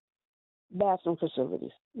 No bathroom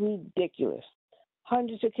facilities. Ridiculous.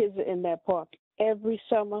 Hundreds of kids are in that park every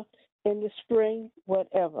summer, in the spring,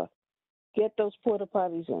 whatever. Get those porta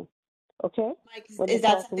potties in. Okay? Mike, When is the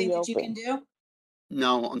that park something that you can reopens. do?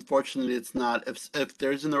 No, unfortunately, it's not. If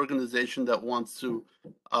there's an organization that wants to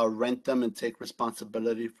rent them and take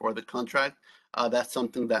responsibility for the contract, that's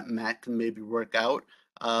something that Matt can maybe work out.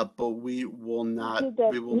 But we will not.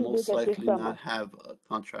 We will He did most that this likely summer. not have a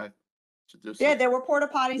contract to do Yeah, so. there were porta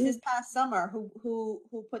potties Mm. this past summer. Who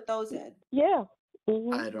put those in? Yeah.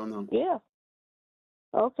 Mhm. I don't know. Yeah.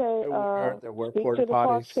 Okay. There were Speak porta to the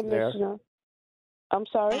Parks potties there. Commissioner. I'm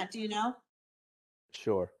sorry. Matt, do you know?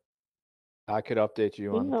 Sure. I could update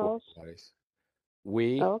you He on the porta knows. potties.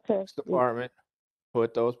 We, Okay. Parks Department,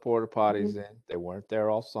 put those porta potties Mhm. in. They weren't there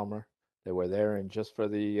all summer. They were there in just for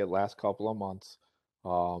the last couple of months.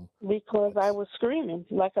 Because I It's- was screaming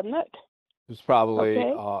like a nut. It was probably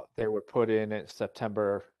Okay. they were put in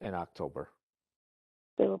September and October.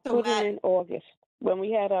 They were So put Matt, in August when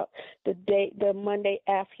we had the Monday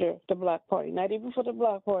after the block party. Not even for the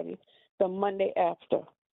block party, the Monday after.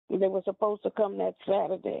 They were supposed to come that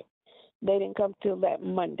Saturday. They didn't come till that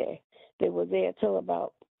Monday. They were there till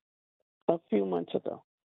about a few months ago.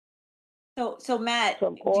 so Matt,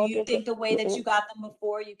 From do you August. think the way that you got them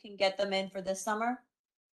before, you can get them in for this summer?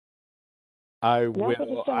 I Not for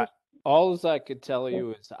the will. summer. All I could tell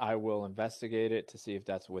you is I will investigate it to see if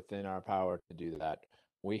that's within our power to do that.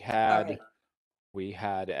 We All had right. we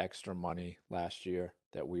had extra money last year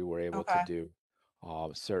that we were able to Okay. do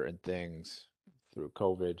certain things through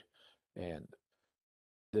COVID, and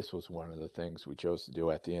this was one of the things we chose to do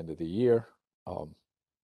at the end of the year.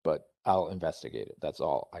 But I'll investigate it. That's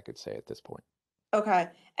all I could say at this point. Okay.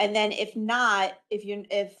 And then if not,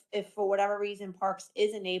 if for whatever reason Parks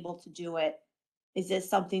isn't able to do it, is this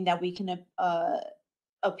something that we can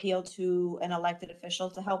appeal to an elected official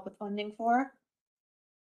to help with funding for?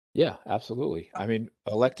 Yeah, absolutely. I mean,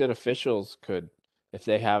 elected officials could, if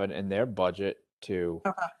they have it in their budget to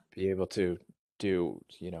Okay. be able to do,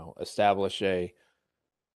 establish a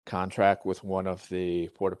contract with one of the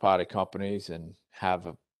porta potty companies and have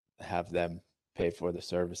them pay for the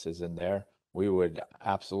services in there, we would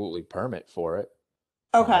absolutely permit for it,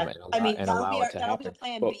 Okay. and I allow mean, and allow it to that'll be a happen.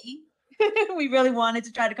 plan But B. We really wanted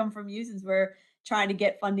to try to come from you since we're trying to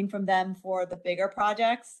get funding from them for the bigger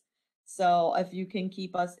projects. So if you can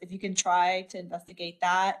try to investigate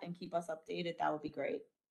that and keep us updated, that would be great.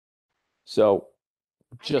 so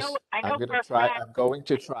I know. I know for a fact. I'm going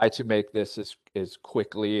to try to make this as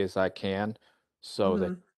quickly as I can so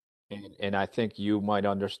that Mhm. and I think you might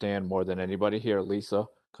understand more than anybody here, Lisa,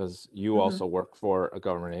 because you Mhm. also work for a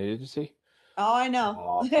government agency. Oh, I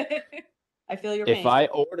know. Uh, I feel your if pain. I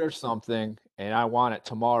order something and I want it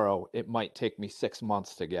tomorrow, it might take me 6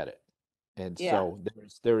 months to get it. And Yeah. so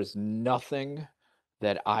there is nothing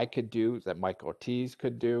that I could do, that Mike Ortiz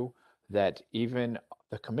could do, that even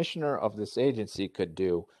the commissioner of this agency could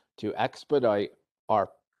do to expedite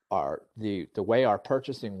the way our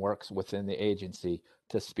purchasing works within the agency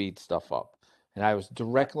to speed stuff up. And I was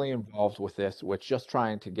directly involved with this, with just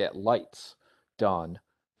trying to get lights done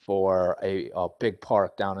for a big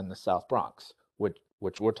park down in the South Bronx,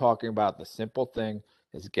 which we're talking about. The simple thing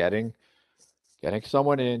is getting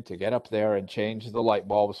someone in to get up there and change the light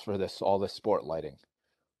bulbs for all this sport lighting.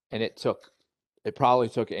 And it probably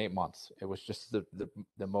took 8 months. It was just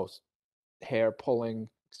the most hair pulling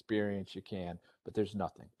experience you can, but there's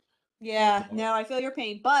nothing. Yeah, no, I feel your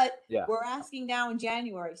pain, but Yeah. we're asking now in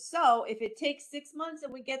January. So if it takes 6 months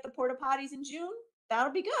and we get the porta potties in June,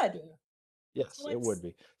 that'll be good. Yeah. Yes, So it would be.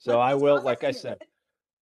 let's So I will, cross our like I fingers. said,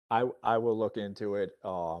 I will look into it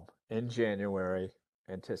in January,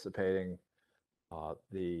 anticipating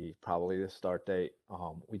probably the start date.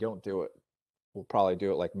 We don't do it. We'll probably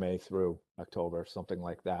do it like May through October, something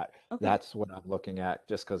like that. Okay. That's what I'm looking at,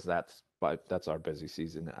 just because that's our busy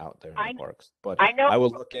season out there in I the parks. But I know. I will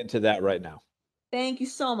look into that right now. Thank you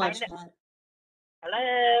so I much, know. Matt.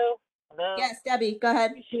 Hello. Hello. Yes, Debbie, go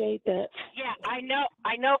ahead. Appreciate that. Yeah, I know.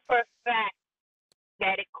 I know for a fact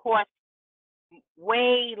that it costs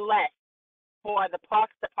way less for the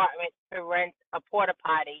Parks Department to rent a porta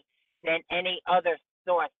potty than any other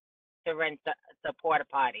source to rent the porta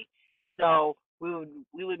potty. So we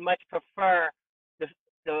would much prefer the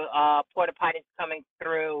porta potties coming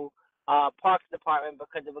through Parks Department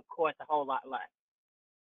because it would cost a whole lot less.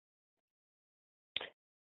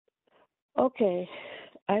 Okay,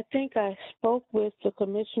 I think I spoke with the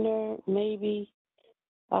commissioner maybe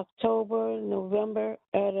October, November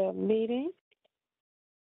at a meeting,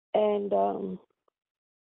 and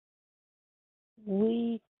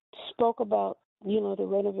we spoke about, the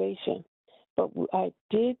renovation, but I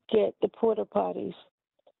did get the porta potties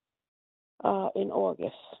in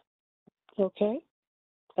August. Okay,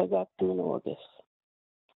 I got them in August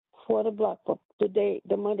for the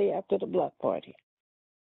Monday after the block party.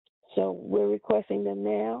 So we're requesting them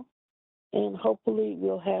now, and hopefully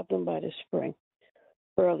we'll have them by the spring,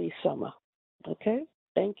 early summer. Okay,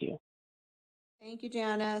 thank you. Thank you,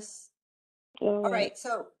 Janice. All All right,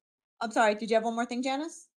 so I'm sorry, did you have one more thing,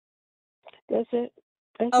 Janice? That's it.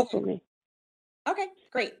 That's Okay. it for me. Okay,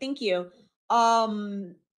 great, thank you.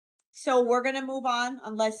 So we're gonna move on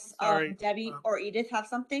unless Sorry, Debbie or Edith have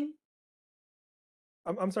something.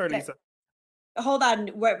 I'm sorry, Okay. Lisa. Hold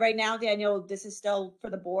on, right now, Daniel, this is still for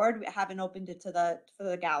the board. We haven't opened it to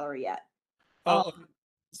the gallery yet. Oh, okay.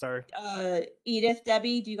 Sorry. Edith,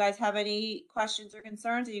 Debbie, do you guys have any questions or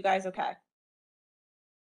concerns? Are you guys okay?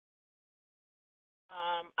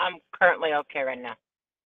 I'm currently okay right now.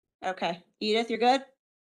 Okay, Edith, you're good?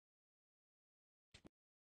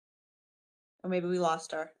 Or maybe we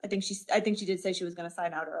lost her. I think she did say she was gonna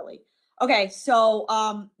sign out early. Okay, so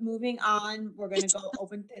moving on, we're gonna go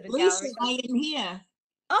open to the Lisa, gallery. I am here.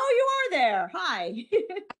 Oh, you are there. Hi.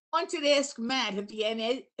 I wanted to ask Matt if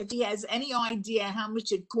he has any idea how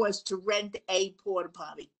much it costs to rent a porta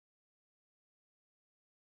potty.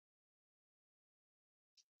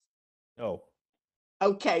 No.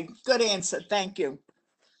 Okay, good answer. Thank you.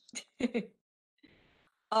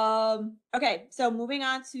 Okay, so moving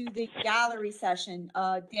on to the gallery session.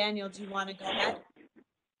 Daniel, do you want to go ahead?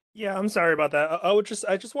 Yeah, I'm sorry about that.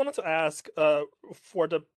 I just wanted to ask for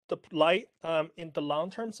the light in the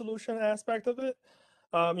long-term solution aspect of it.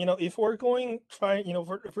 If we're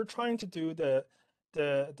if we're trying to do the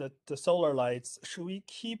solar lights, should we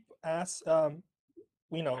keep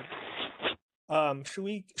should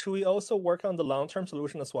we also work on the long-term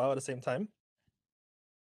solution as well at the same time?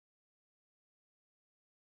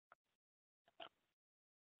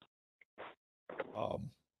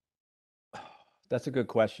 That's a good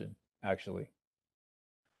question, actually.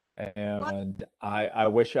 And I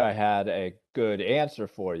wish I had a good answer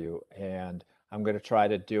for you, and I'm going to try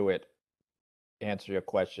to answer your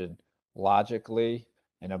question logically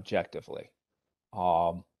and objectively.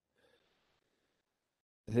 So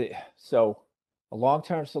a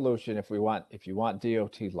long-term solution, if you want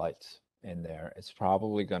DOT lights in there, it's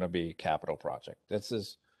probably going to be capital project.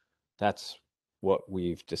 That's what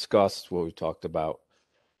we've discussed, what we talked about.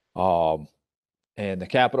 And the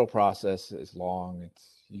capital process is long.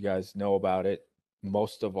 You guys know about it.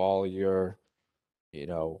 Most of all your,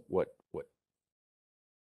 what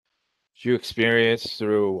you experience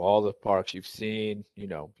through all the parks you've seen,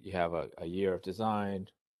 you have a year of design.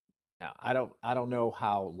 Now, I don't know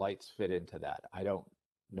how lights fit into that. I don't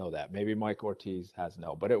know that. Maybe Mike Ortiz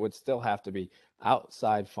but it would still have to be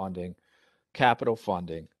outside funding, capital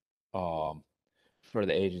funding, for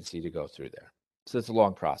the agency to go through there. So it's a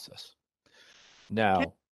long process.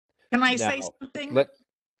 Now, Can I say something? Let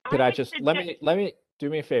me do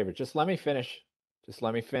me a favor. Just let me finish. Just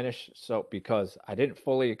let me finish. So, because I didn't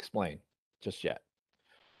fully explain just yet.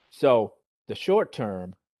 So the short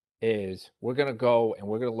term is we're going to go and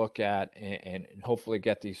we're going to look at and hopefully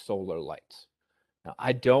get these solar lights. Now,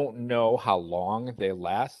 I don't know how long they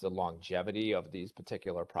last, the longevity of these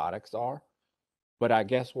particular products are, but I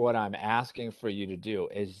guess what I'm asking for you to do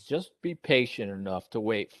is just be patient enough to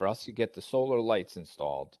wait for us to get the solar lights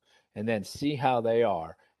installed and then see how they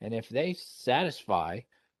are. And if they satisfy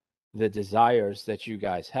the desires that you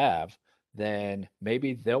guys have, then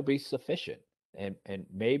maybe they'll be sufficient. And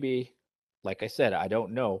maybe, like I said, I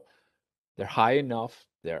don't know, they're high enough,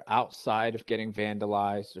 they're outside of getting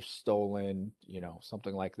vandalized or stolen,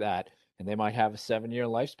 something like that, and they might have a 7-year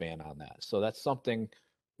lifespan on that. So that's something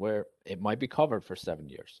where it might be covered for 7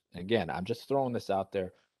 years. And again, I'm just throwing this out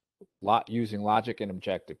there, using logic and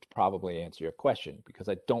objective to probably answer your question, because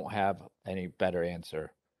I don't have any better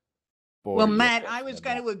answer. Well, Matt, I was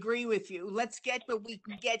going to agree with you. Let's get what we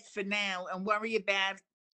can get for now and worry about,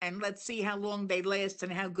 and let's see how long they last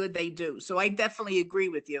and how good they do. So I definitely agree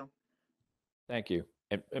with you. Thank you.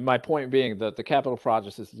 And my point being that the capital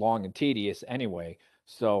project is long and tedious anyway.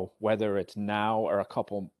 So whether it's now or a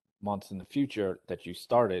couple months in the future that you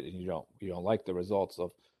started and you don't like the results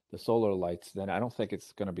of the solar lights, then I don't think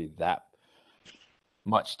it's going to be that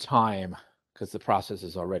much time because the process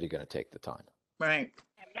is already going to take the time. Right.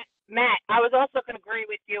 Matt, I was also going to agree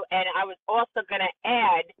with you, and I was also going to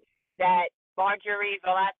add that Marjorie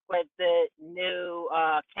Velasquez, the new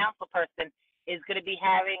council person, is going to be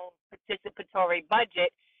having participatory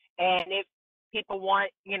budget, and if people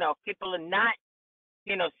want, people are not,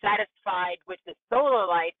 satisfied with the solar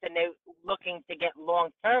lights and they're looking to get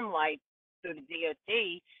long-term lights through the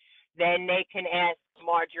DOT, then they can ask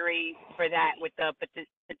Marjorie for that with the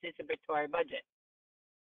participatory budget.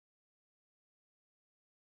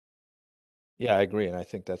 Yeah, I agree, and I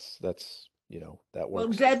think that's that Well,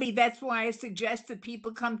 works. Debbie, that's why I suggest that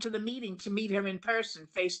people come to the meeting to meet her in person,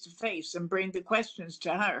 face to face, and bring the questions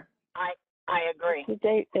to her. I agree. The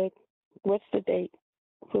date, what's the date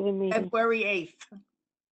for the meeting? February 8th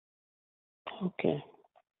Okay.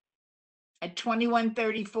 at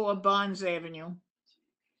 2134 Barnes Avenue.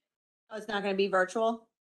 Oh, it's not going to be virtual?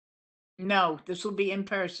 No, this will be in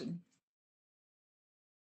person.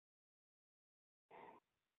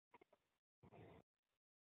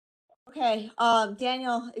 Okay,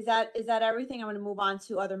 Daniel, is that everything? I'm going to move on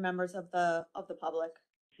to other members of the public.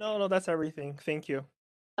 No, that's everything. Thank you.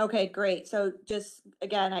 Okay, great. So just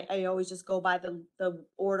again, I always just go by the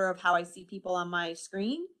order of how I see people on my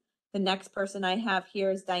screen. The next person I have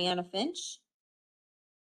here is Diana Finch.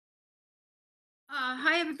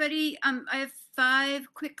 Hi, everybody. I have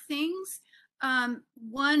 5 quick things.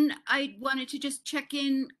 One, I wanted to just check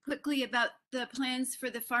in quickly about the plans for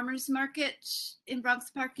the farmers market in Bronx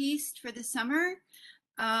Park East for the summer.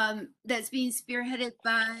 That's being spearheaded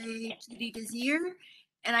by Judy Desir.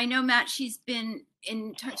 And I know, Matt, she's been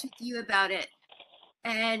in touch with you about it.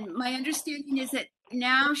 And my understanding is that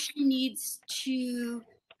now she needs to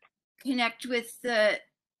connect with the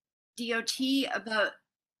DOT about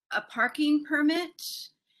a parking permit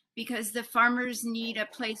because the farmers need a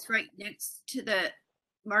place right next to the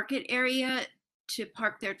market area to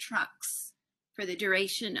park their trucks for the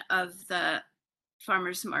duration of the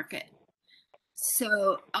farmers market.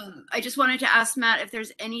 So I just wanted to ask Matt if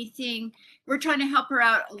there's anything. We're trying to help her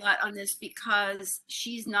out a lot on this because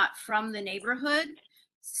she's not from the neighborhood.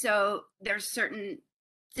 So there's certain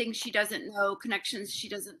things she doesn't know, connections she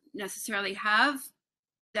doesn't necessarily have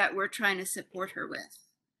that we're trying to support her with.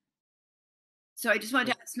 So I just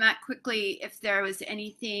wanted to ask Matt quickly if there was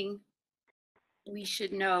anything we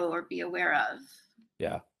should know or be aware of.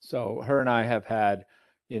 Yeah. So her and I have had,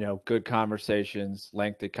 good conversations,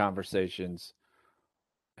 lengthy conversations.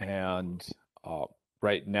 And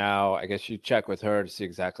right now, I guess you check with her to see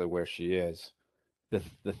exactly where she is.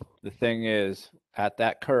 The thing is, at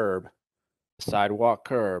that curb, sidewalk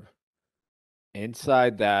curb,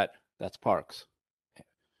 inside that's parks.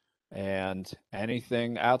 And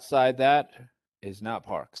anything outside that is not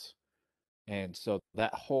parks. And so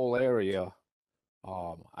that whole area,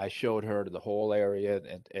 I showed her the whole area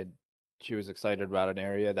and she was excited about an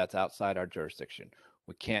area that's outside our jurisdiction.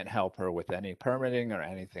 We can't help her with any permitting or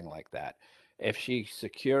anything like that. If she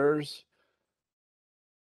secures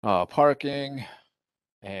parking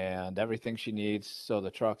and everything she needs so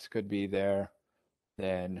the trucks could be there,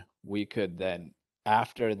 then we could then,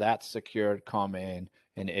 after that's secured, come in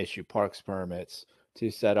and issue parks permits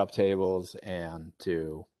to set up tables and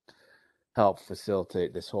to help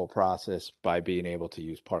facilitate this whole process by being able to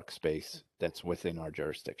use park space that's within our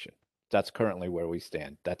jurisdiction. That's currently where we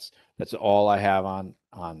stand. That's all I have on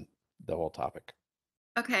the whole topic.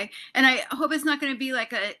 Okay. And I hope it's not going to be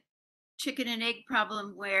like a chicken and egg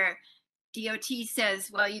problem where DOT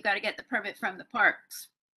says, well, you got to get the permit from the parks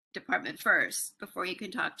department first before you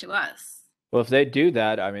can talk to us. Well, if they do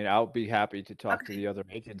that, I mean, I'll be happy to talk to the other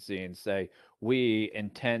agency and say, we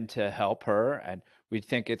intend to help her and we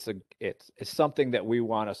think it's something that we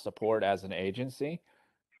want to support as an agency.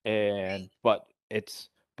 But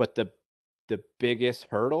the biggest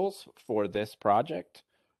hurdles for this project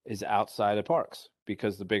is outside of parks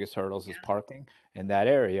because the biggest hurdles is parking in that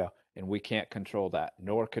area. And we can't control that,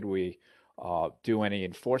 nor could we do any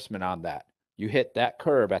enforcement on that. You hit that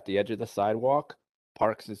curb at the edge of the sidewalk,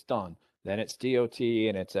 parks is done. Then it's DOT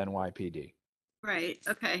and it's NYPD. Right.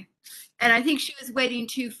 Okay. And I think she was waiting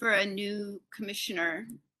too for a new commissioner.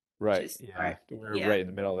 Right. Yeah. We're right in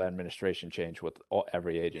the middle of the administration change with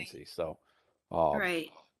every agency. So,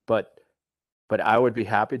 right. But I would be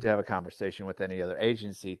happy to have a conversation with any other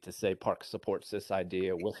agency to say Park supports this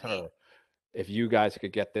idea with her. If you guys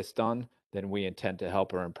could get this done, then we intend to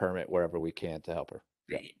help her and permit wherever we can to help her.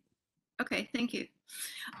 Right. Okay, thank you.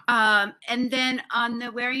 And then on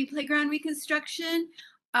the Waring Playground reconstruction,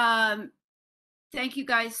 thank you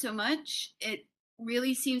guys so much. It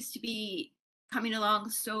really seems to be coming along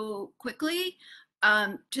so quickly,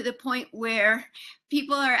 to the point where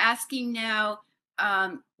people are asking now,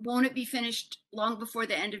 won't it be finished long before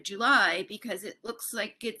the end of July? Because it looks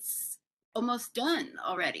like it's almost done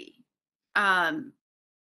already.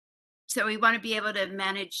 So we want to be able to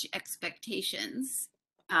manage expectations,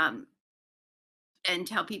 and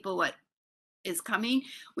tell people what is coming.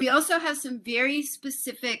 We also have some very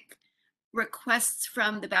specific requests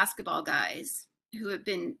from the basketball guys who have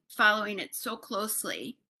been following it so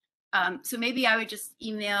closely. So maybe I would just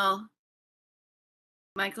email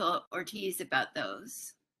Michael Ortiz about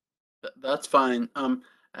those. That's fine.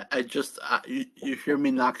 I just you hear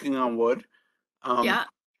me knocking on wood. Yeah.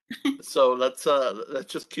 So let's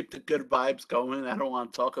just keep the good vibes going. I don't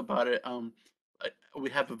want to talk about it. We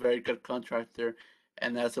have a very good contractor,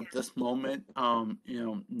 and as of this moment,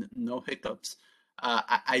 no hiccups.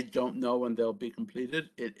 I don't know when they'll be completed.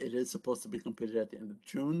 It is supposed to be completed at the end of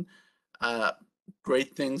June.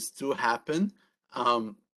 Great things do happen.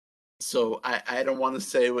 So I don't want to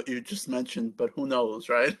say what you just mentioned, but who knows,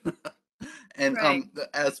 right? And Right.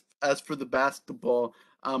 as for the basketball,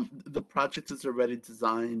 the project is already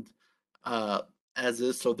designed as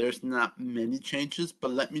is, so there's not many changes.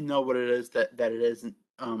 But let me know what it is that it isn't,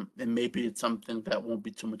 and maybe it's something that won't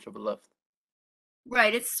be too much of a lift.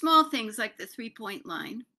 Right. It's small things like the 3-point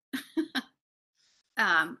line.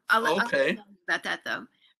 I'll let you Okay. know about that though.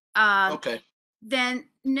 Okay. Then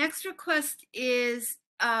next request is,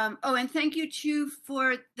 oh, and thank you too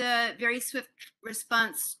for the very swift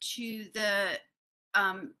response to the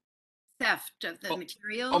theft of the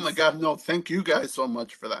materials. Oh my God, no, thank you guys so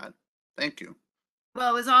much for that. Thank you.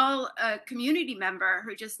 Well, it was all a community member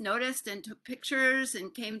who just noticed and took pictures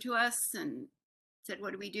and came to us and said,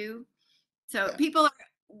 what do we do? So Yeah. people are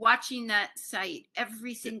watching that site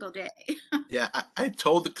every single day. Yeah, I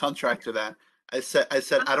told the contractor that. I said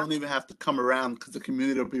I don't even have to come around because the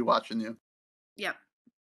community will be watching you. Yep.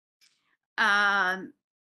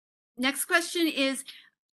 Next question is,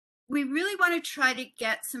 we really want to try to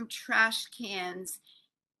get some trash cans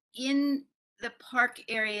in the park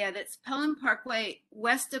area that's Pelham Parkway,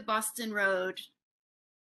 west of Boston Road,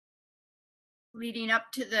 leading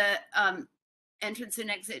up to the entrance and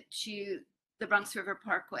exit to the Bronx River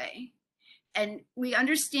Parkway. And we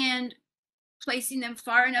understand placing them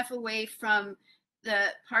far enough away from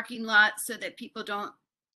the parking lot so that people don't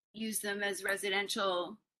use them as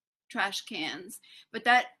residential trash cans. But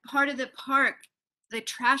that part of the park, the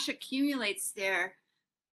trash accumulates there.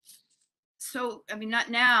 So, I mean,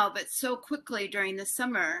 not now, but so quickly during the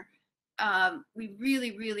summer. We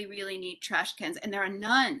really, really, really need trash cans, and there are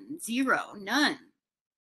none, zero, none.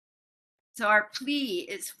 So our plea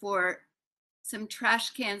is for some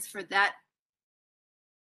trash cans for that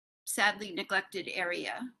sadly neglected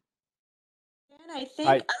area. And I think,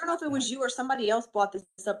 I don't know if it was you or somebody else brought this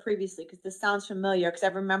up previously, because this sounds familiar, because I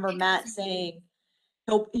remember Matt saying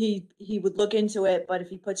he would look into it, but if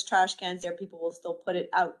he puts trash cans there, people will still put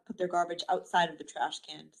their garbage outside of the trash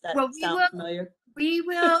can. Does that sound familiar? We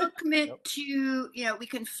will commit to, we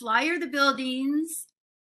can flyer the buildings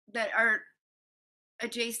that are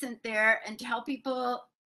adjacent there and tell people,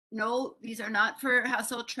 no, these are not for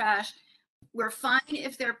household trash. We're fine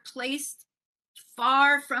if they're placed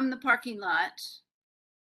far from the parking lot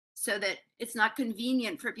so that it's not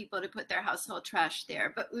convenient for people to put their household trash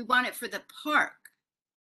there, but we want it for the park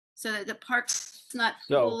so that the park's not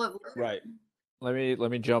full of litter. Right.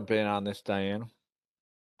 Let me jump in on this, Diane.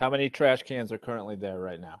 How many trash cans are currently there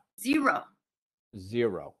right now? Zero.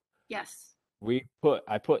 Zero. Yes.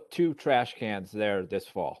 I put 2 trash cans there this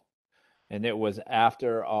fall, and it was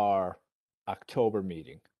after our October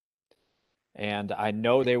meeting. And I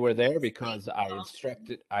know they were there because I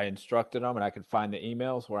instructed them, and I could find the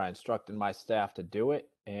emails where I instructed my staff to do it.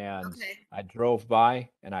 And I drove by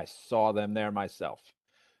and I saw them there myself.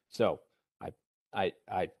 So I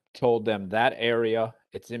told them that area,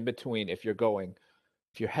 it's in between. If you're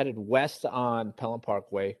headed west on Pelham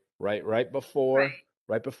Parkway, right before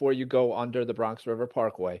you go under the Bronx River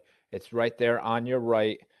Parkway, it's right there on your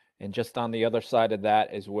right. And just on the other side of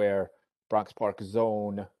that is where Bronx Park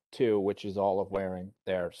Zone 2, which is all of Waring,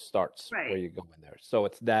 there starts where you go in there. So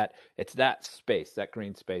it's that space, that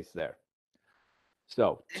green space there.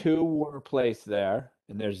 So 2 were placed there,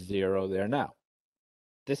 and there's 0 there now.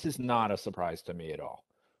 This is not a surprise to me at all.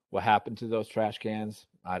 What happened to those trash cans?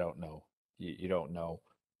 I don't know. You don't know.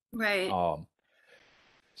 Right.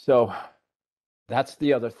 So that's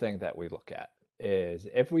the other thing that we look at is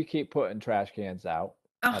if we keep putting trash cans out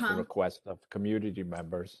at the request of community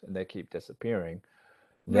members and they keep disappearing,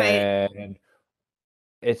 then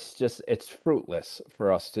it's fruitless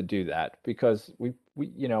for us to do that because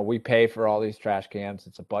we pay for all these trash cans.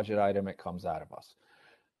 It's a budget item. It comes out of us.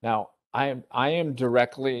 Now, I'm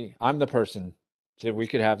the person that we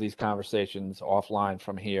could have these conversations offline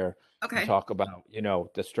from here and Okay. talk about,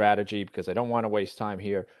 the strategy because I don't want to waste time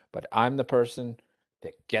here, but I'm the person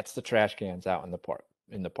that gets the trash cans out in the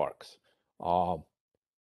parks.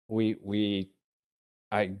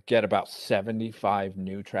 I get about 75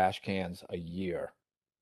 new trash cans a year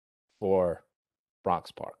for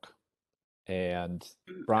Bronx Park and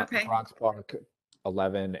Okay. Bronx Park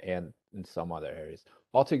 11 and in some other areas.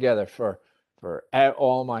 Altogether for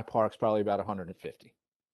all my parks, probably about 150.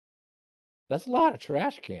 That's a lot of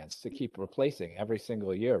trash cans to keep replacing every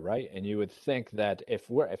single year, right? And you would think that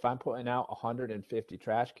if I'm putting out 150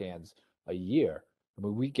 trash cans a year, I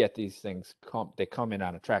mean, we get these things they come in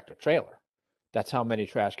on a tractor trailer. That's how many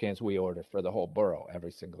trash cans we order for the whole borough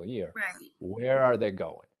every single year. Right. Where are they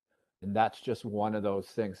going? And that's just one of those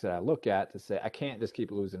things that I look at to say, I can't just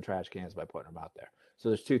keep losing trash cans by putting them out there. So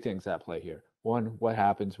there's two things at play here. One, what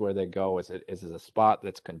happens where they go? Is it a spot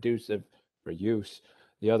that's conducive for use?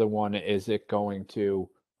 The other one, is it going to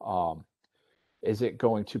promote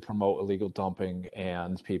illegal dumping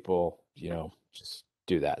and people, just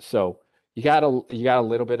do that? So you got a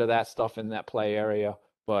little bit of that stuff in that play area,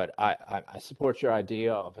 but I support your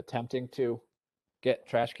idea of attempting to get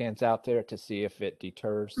trash cans out there to see if it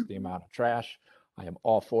deters the amount of trash. I am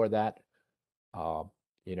all for that.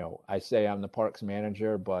 I say I'm the parks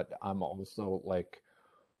manager, but I'm also like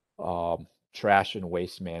trash and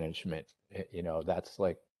waste management. That's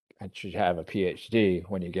like I should have a PhD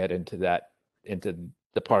when you get into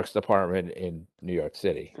the parks department in New York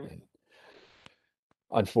City. And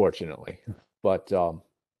unfortunately, but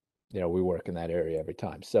we work in that area every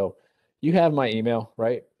time. So you have my email,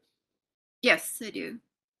 right? Yes, I do.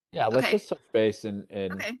 Yeah, let's Okay. just touch base and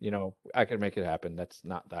Okay. I can make it happen. That's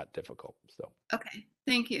not that difficult. So Okay.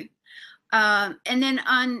 Thank you. And then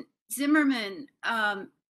on Zimmerman,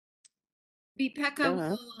 BPECA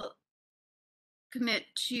will commit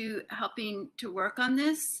to helping to work on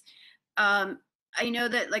this. I know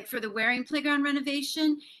that like for the Waring Playground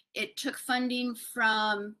renovation, it took funding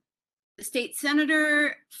from the state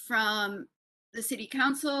senator, from the city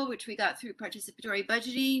council, which we got through participatory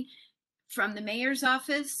budgeting, from the mayor's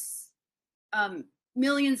office,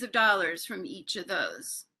 millions of dollars from each of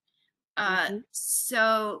those.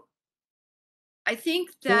 So I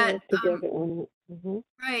think that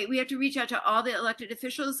right, we have to reach out to all the elected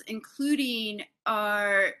officials, including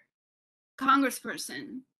our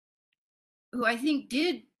congressperson, who I think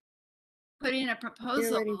did put in a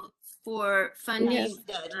proposal for funding.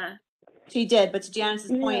 She did, but to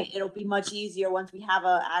Janice's point, it'll be much easier once we have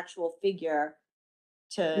an actual figure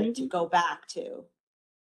to go back to.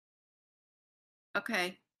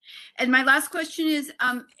 Okay. And my last question is,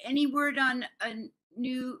 any word on a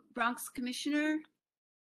new Bronx commissioner?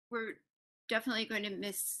 We're definitely going to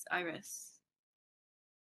miss Iris.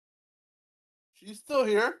 She's still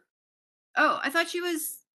here. Oh, I thought she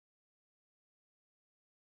was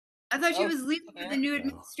leaving for the new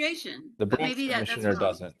administration. the But Bronx maybe that's commissioner wrong.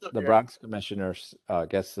 doesn't. The Bronx commissioner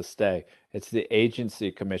gets to stay. It's the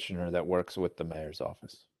agency commissioner that works with the mayor's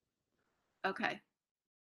office. Okay.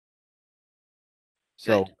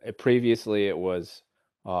 So previously it was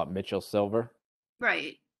Mitchell Silver.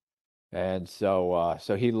 Right. And so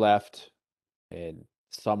he left in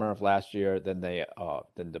summer of last year. Then de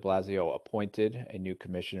Blasio appointed a new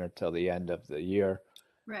commissioner till the end of the year.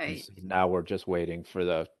 Right. So now we're just waiting for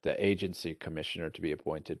the agency commissioner to be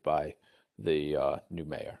appointed by the new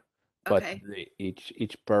mayor. But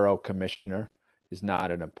each borough commissioner is not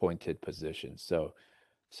an appointed position. So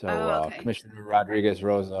Commissioner Rodriguez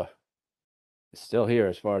Rosa is still here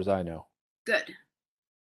as far as I know. Good.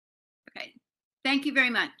 Okay. Thank you very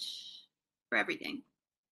much for everything.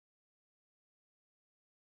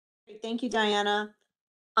 Thank you, Diana.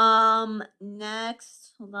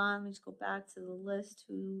 Next, hold on, let me just go back to the list.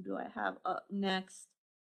 Who do I have up next?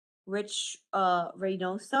 Rich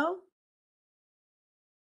Reynoso.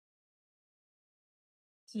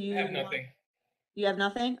 I have nothing. You have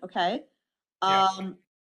nothing? Okay.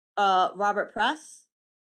 Robert Press.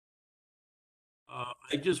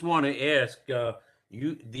 I just want to ask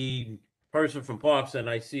the person from Parks, and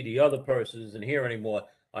I see the other person isn't here anymore.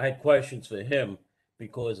 I had questions for him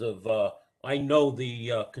because of I know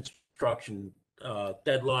the construction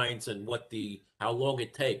deadlines and how long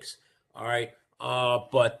it takes. All right,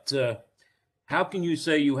 but how can you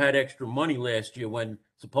say you had extra money last year when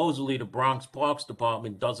supposedly the Bronx Parks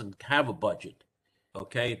Department doesn't have a budget?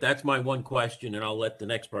 Okay, that's my one question, and I'll let the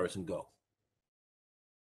next person go.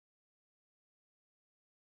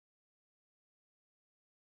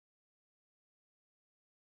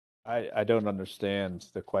 I don't understand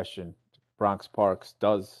the question. Bronx Parks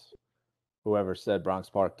does, whoever said Bronx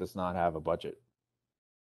Park does not have a budget.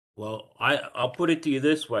 Well, I'll put it to you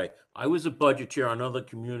this way. I was a budget chair on another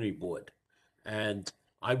community board, and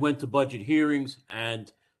I went to budget hearings,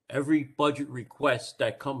 and every budget request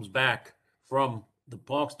that comes back from the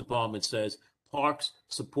Parks Department says Parks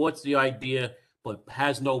supports the idea but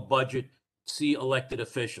has no budget. See elected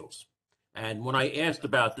officials. And when I asked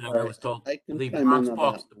about that, I was told I can the chime in Bronx on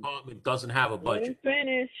Parks that. Department doesn't have a Let him budget.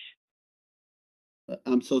 finish.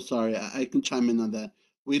 I'm so sorry. I can chime in on that.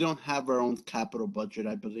 We don't have our own capital budget.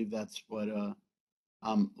 I believe that's what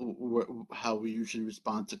how we usually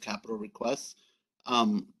respond to capital requests.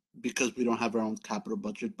 Because we don't have our own capital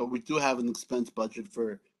budget, but we do have an expense budget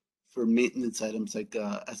for maintenance items like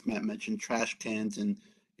as Matt mentioned, trash cans and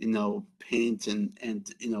paint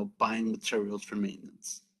and buying materials for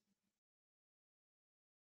maintenance.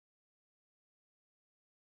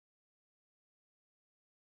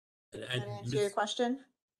 And That answer your question?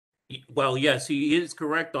 Well, yes, he is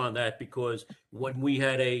correct on that because when we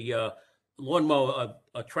had a lawnmower,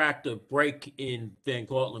 a tractor break in Van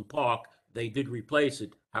Cortlandt Park, they did replace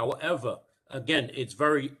it. However, again, it's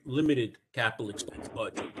very limited capital expense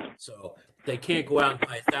budget. So they can't go out and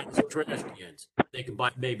buy 1,000 trash cans. They can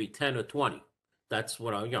buy maybe 10 or 20. That's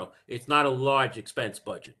what it's not a large expense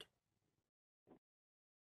budget.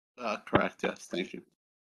 Correct. Yes. Thank you.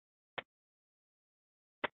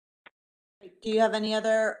 Do you have any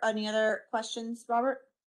other questions, Robert?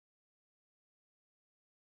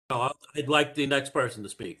 No, I'd like the next person to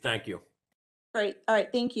speak. Thank you. Great. All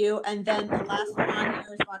right. Thank you. And then the last one on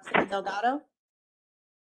here is Roxanne Delgado.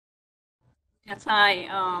 Yes, hi.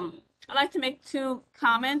 I'd like to make 2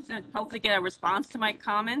 comments and hopefully get a response to my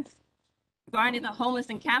comments. Regarding the homeless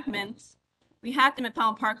encampments, we had them at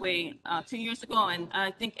Powell Parkway 2 years ago, and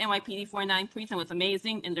I think NYPD 49 precinct was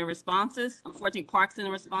amazing in their responses. Unfortunately, Parks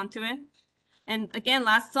didn't respond to it. And again,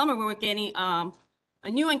 last summer, we were getting a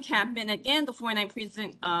new encampment. Again, the 49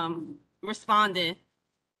 precinct responded.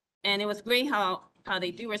 And it was great how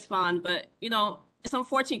they do respond. But, it's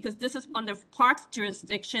unfortunate because this is under Parks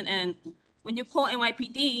jurisdiction. And when you call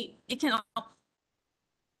NYPD, it can.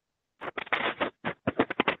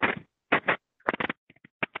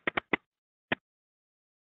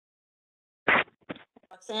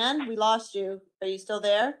 Roxanne, we lost you. Are you still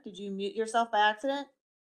there? Did you mute yourself by accident?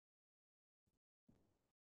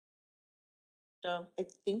 So I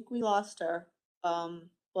think we lost her. Well,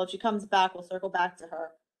 if she comes back, we'll circle back to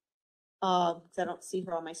her. Because I don't see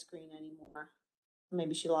her on my screen anymore.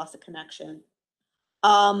 Maybe she lost a connection.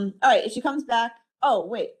 All right, if she comes back. Oh,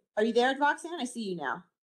 wait. Are you there, Roxanne? I see you now.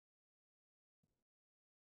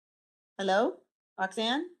 Hello,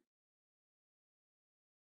 Roxanne?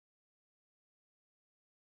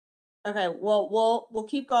 Okay, well, we'll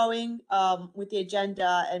keep going with the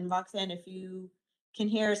agenda, and Roxanne, if you can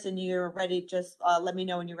hear us and you're ready, just let me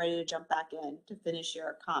know when you're ready to jump back in to finish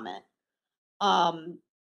your comment.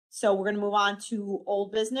 So we're going to move on to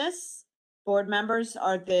old business. Board members,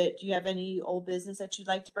 do you have any old business that you'd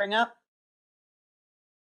like to bring up?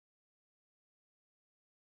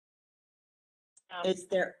 Is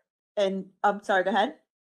there? And I'm sorry. Go ahead.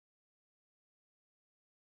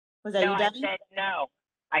 Was that No, you, Debbie? I said no.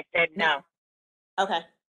 I said no. Okay.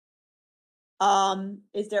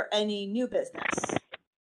 Is there any new business?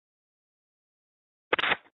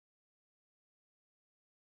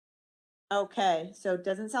 Okay, so it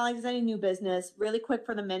doesn't sound like there's any new business. Really quick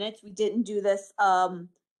for the minutes, we didn't do this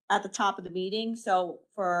at the top of the meeting, so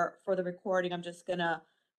for the recording, I'm just gonna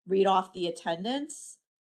read off the attendance.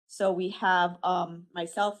 So we have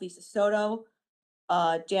myself, Lisa Soto,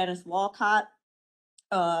 Janice Walcott,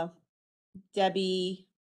 Debbie,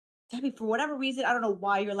 for whatever reason, I don't know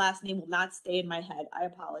why your last name will not stay in my head. I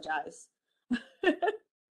apologize.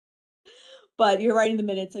 But you're writing the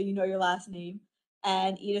minutes, so you know your last name.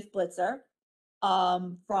 And Edith Blitzer.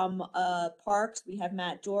 From Parks, we have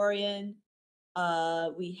Matt Dorian.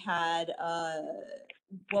 We had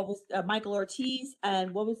Michael Ortiz,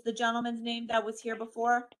 and what was the gentleman's name that was here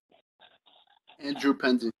before? Andrew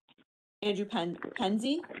Penzi. Andrew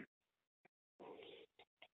Penzi.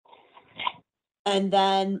 And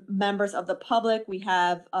then members of the public, we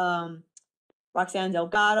have Roxanne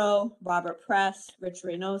Delgado, Robert Press, Rich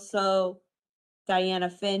Reynoso, Diana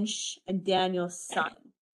Finch, and Daniel Sun.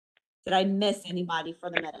 Did I miss anybody for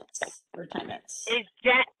the minutes, for attendance? Is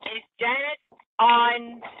Janet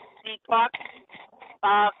on the Parks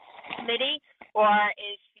committee, or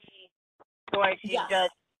is she Yes.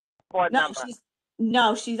 just board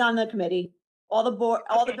member? She's on the committee. All the board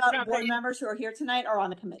members who are here tonight are on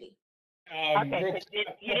the committee. Okay,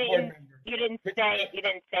 you didn't You didn't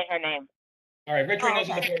say her name. All right, Rich Oh, Reynoso is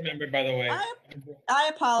okay. a board member, by the way. I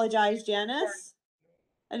apologize, Janice.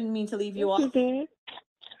 I didn't mean to leave you Yes, off. you did.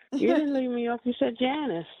 You didn't leave me off. You said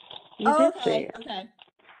Janice. You Oh, did say okay, it. okay.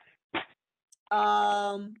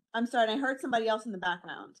 I'm sorry, I heard somebody else in the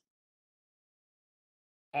background.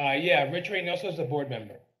 Yeah, Rich Reynoso is a board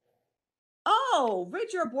member. Oh,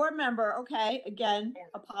 Rich, you're a board member. Okay, again,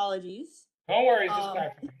 apologies. No worries, just Um,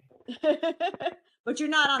 clarifying. But you're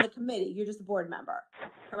not on the committee. You're just a board member,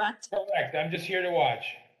 correct? Correct. I'm just here to watch.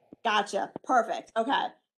 Gotcha. Perfect. Okay.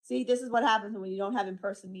 See, this is what happens when you don't have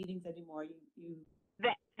in-person meetings anymore.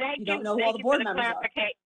 Thank You you. don't know who Thank all the you board for the members are.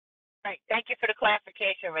 clarification. Right. Thank you for the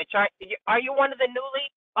clarification, Rich. Are you one of the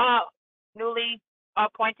newly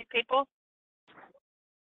appointed people?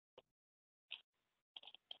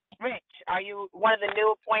 Rich, are you one of the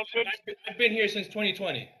new appointed? I've been here since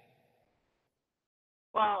 2020.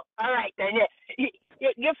 Well, all right then.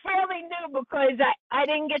 You're fairly new because I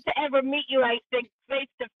didn't get to ever meet you, I think, face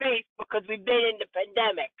to face because we've been in the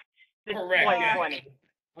pandemic since Correct. 2020.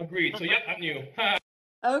 Yeah. Agreed. So, yep, I'm new.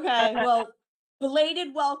 Okay. Well,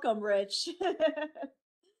 belated welcome, Rich.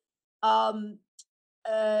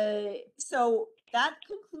 So that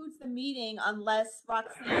concludes the meeting unless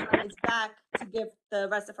Roxanne is back to give the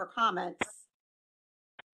rest of her comments,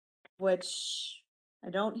 which I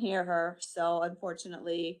don't hear her. So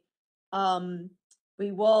unfortunately, we'll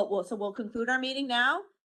conclude our meeting now.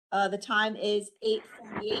 The time is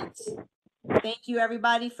 8:48. Thank you,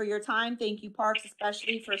 everybody, for your time. Thank you, Parks,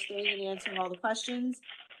 especially for staying and answering all the questions.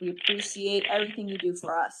 We appreciate everything you do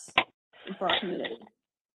for us and for our community.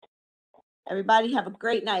 Everybody have a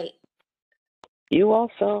great night. You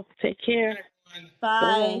also. Take care.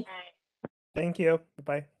 Bye. Thank you.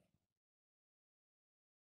 Bye.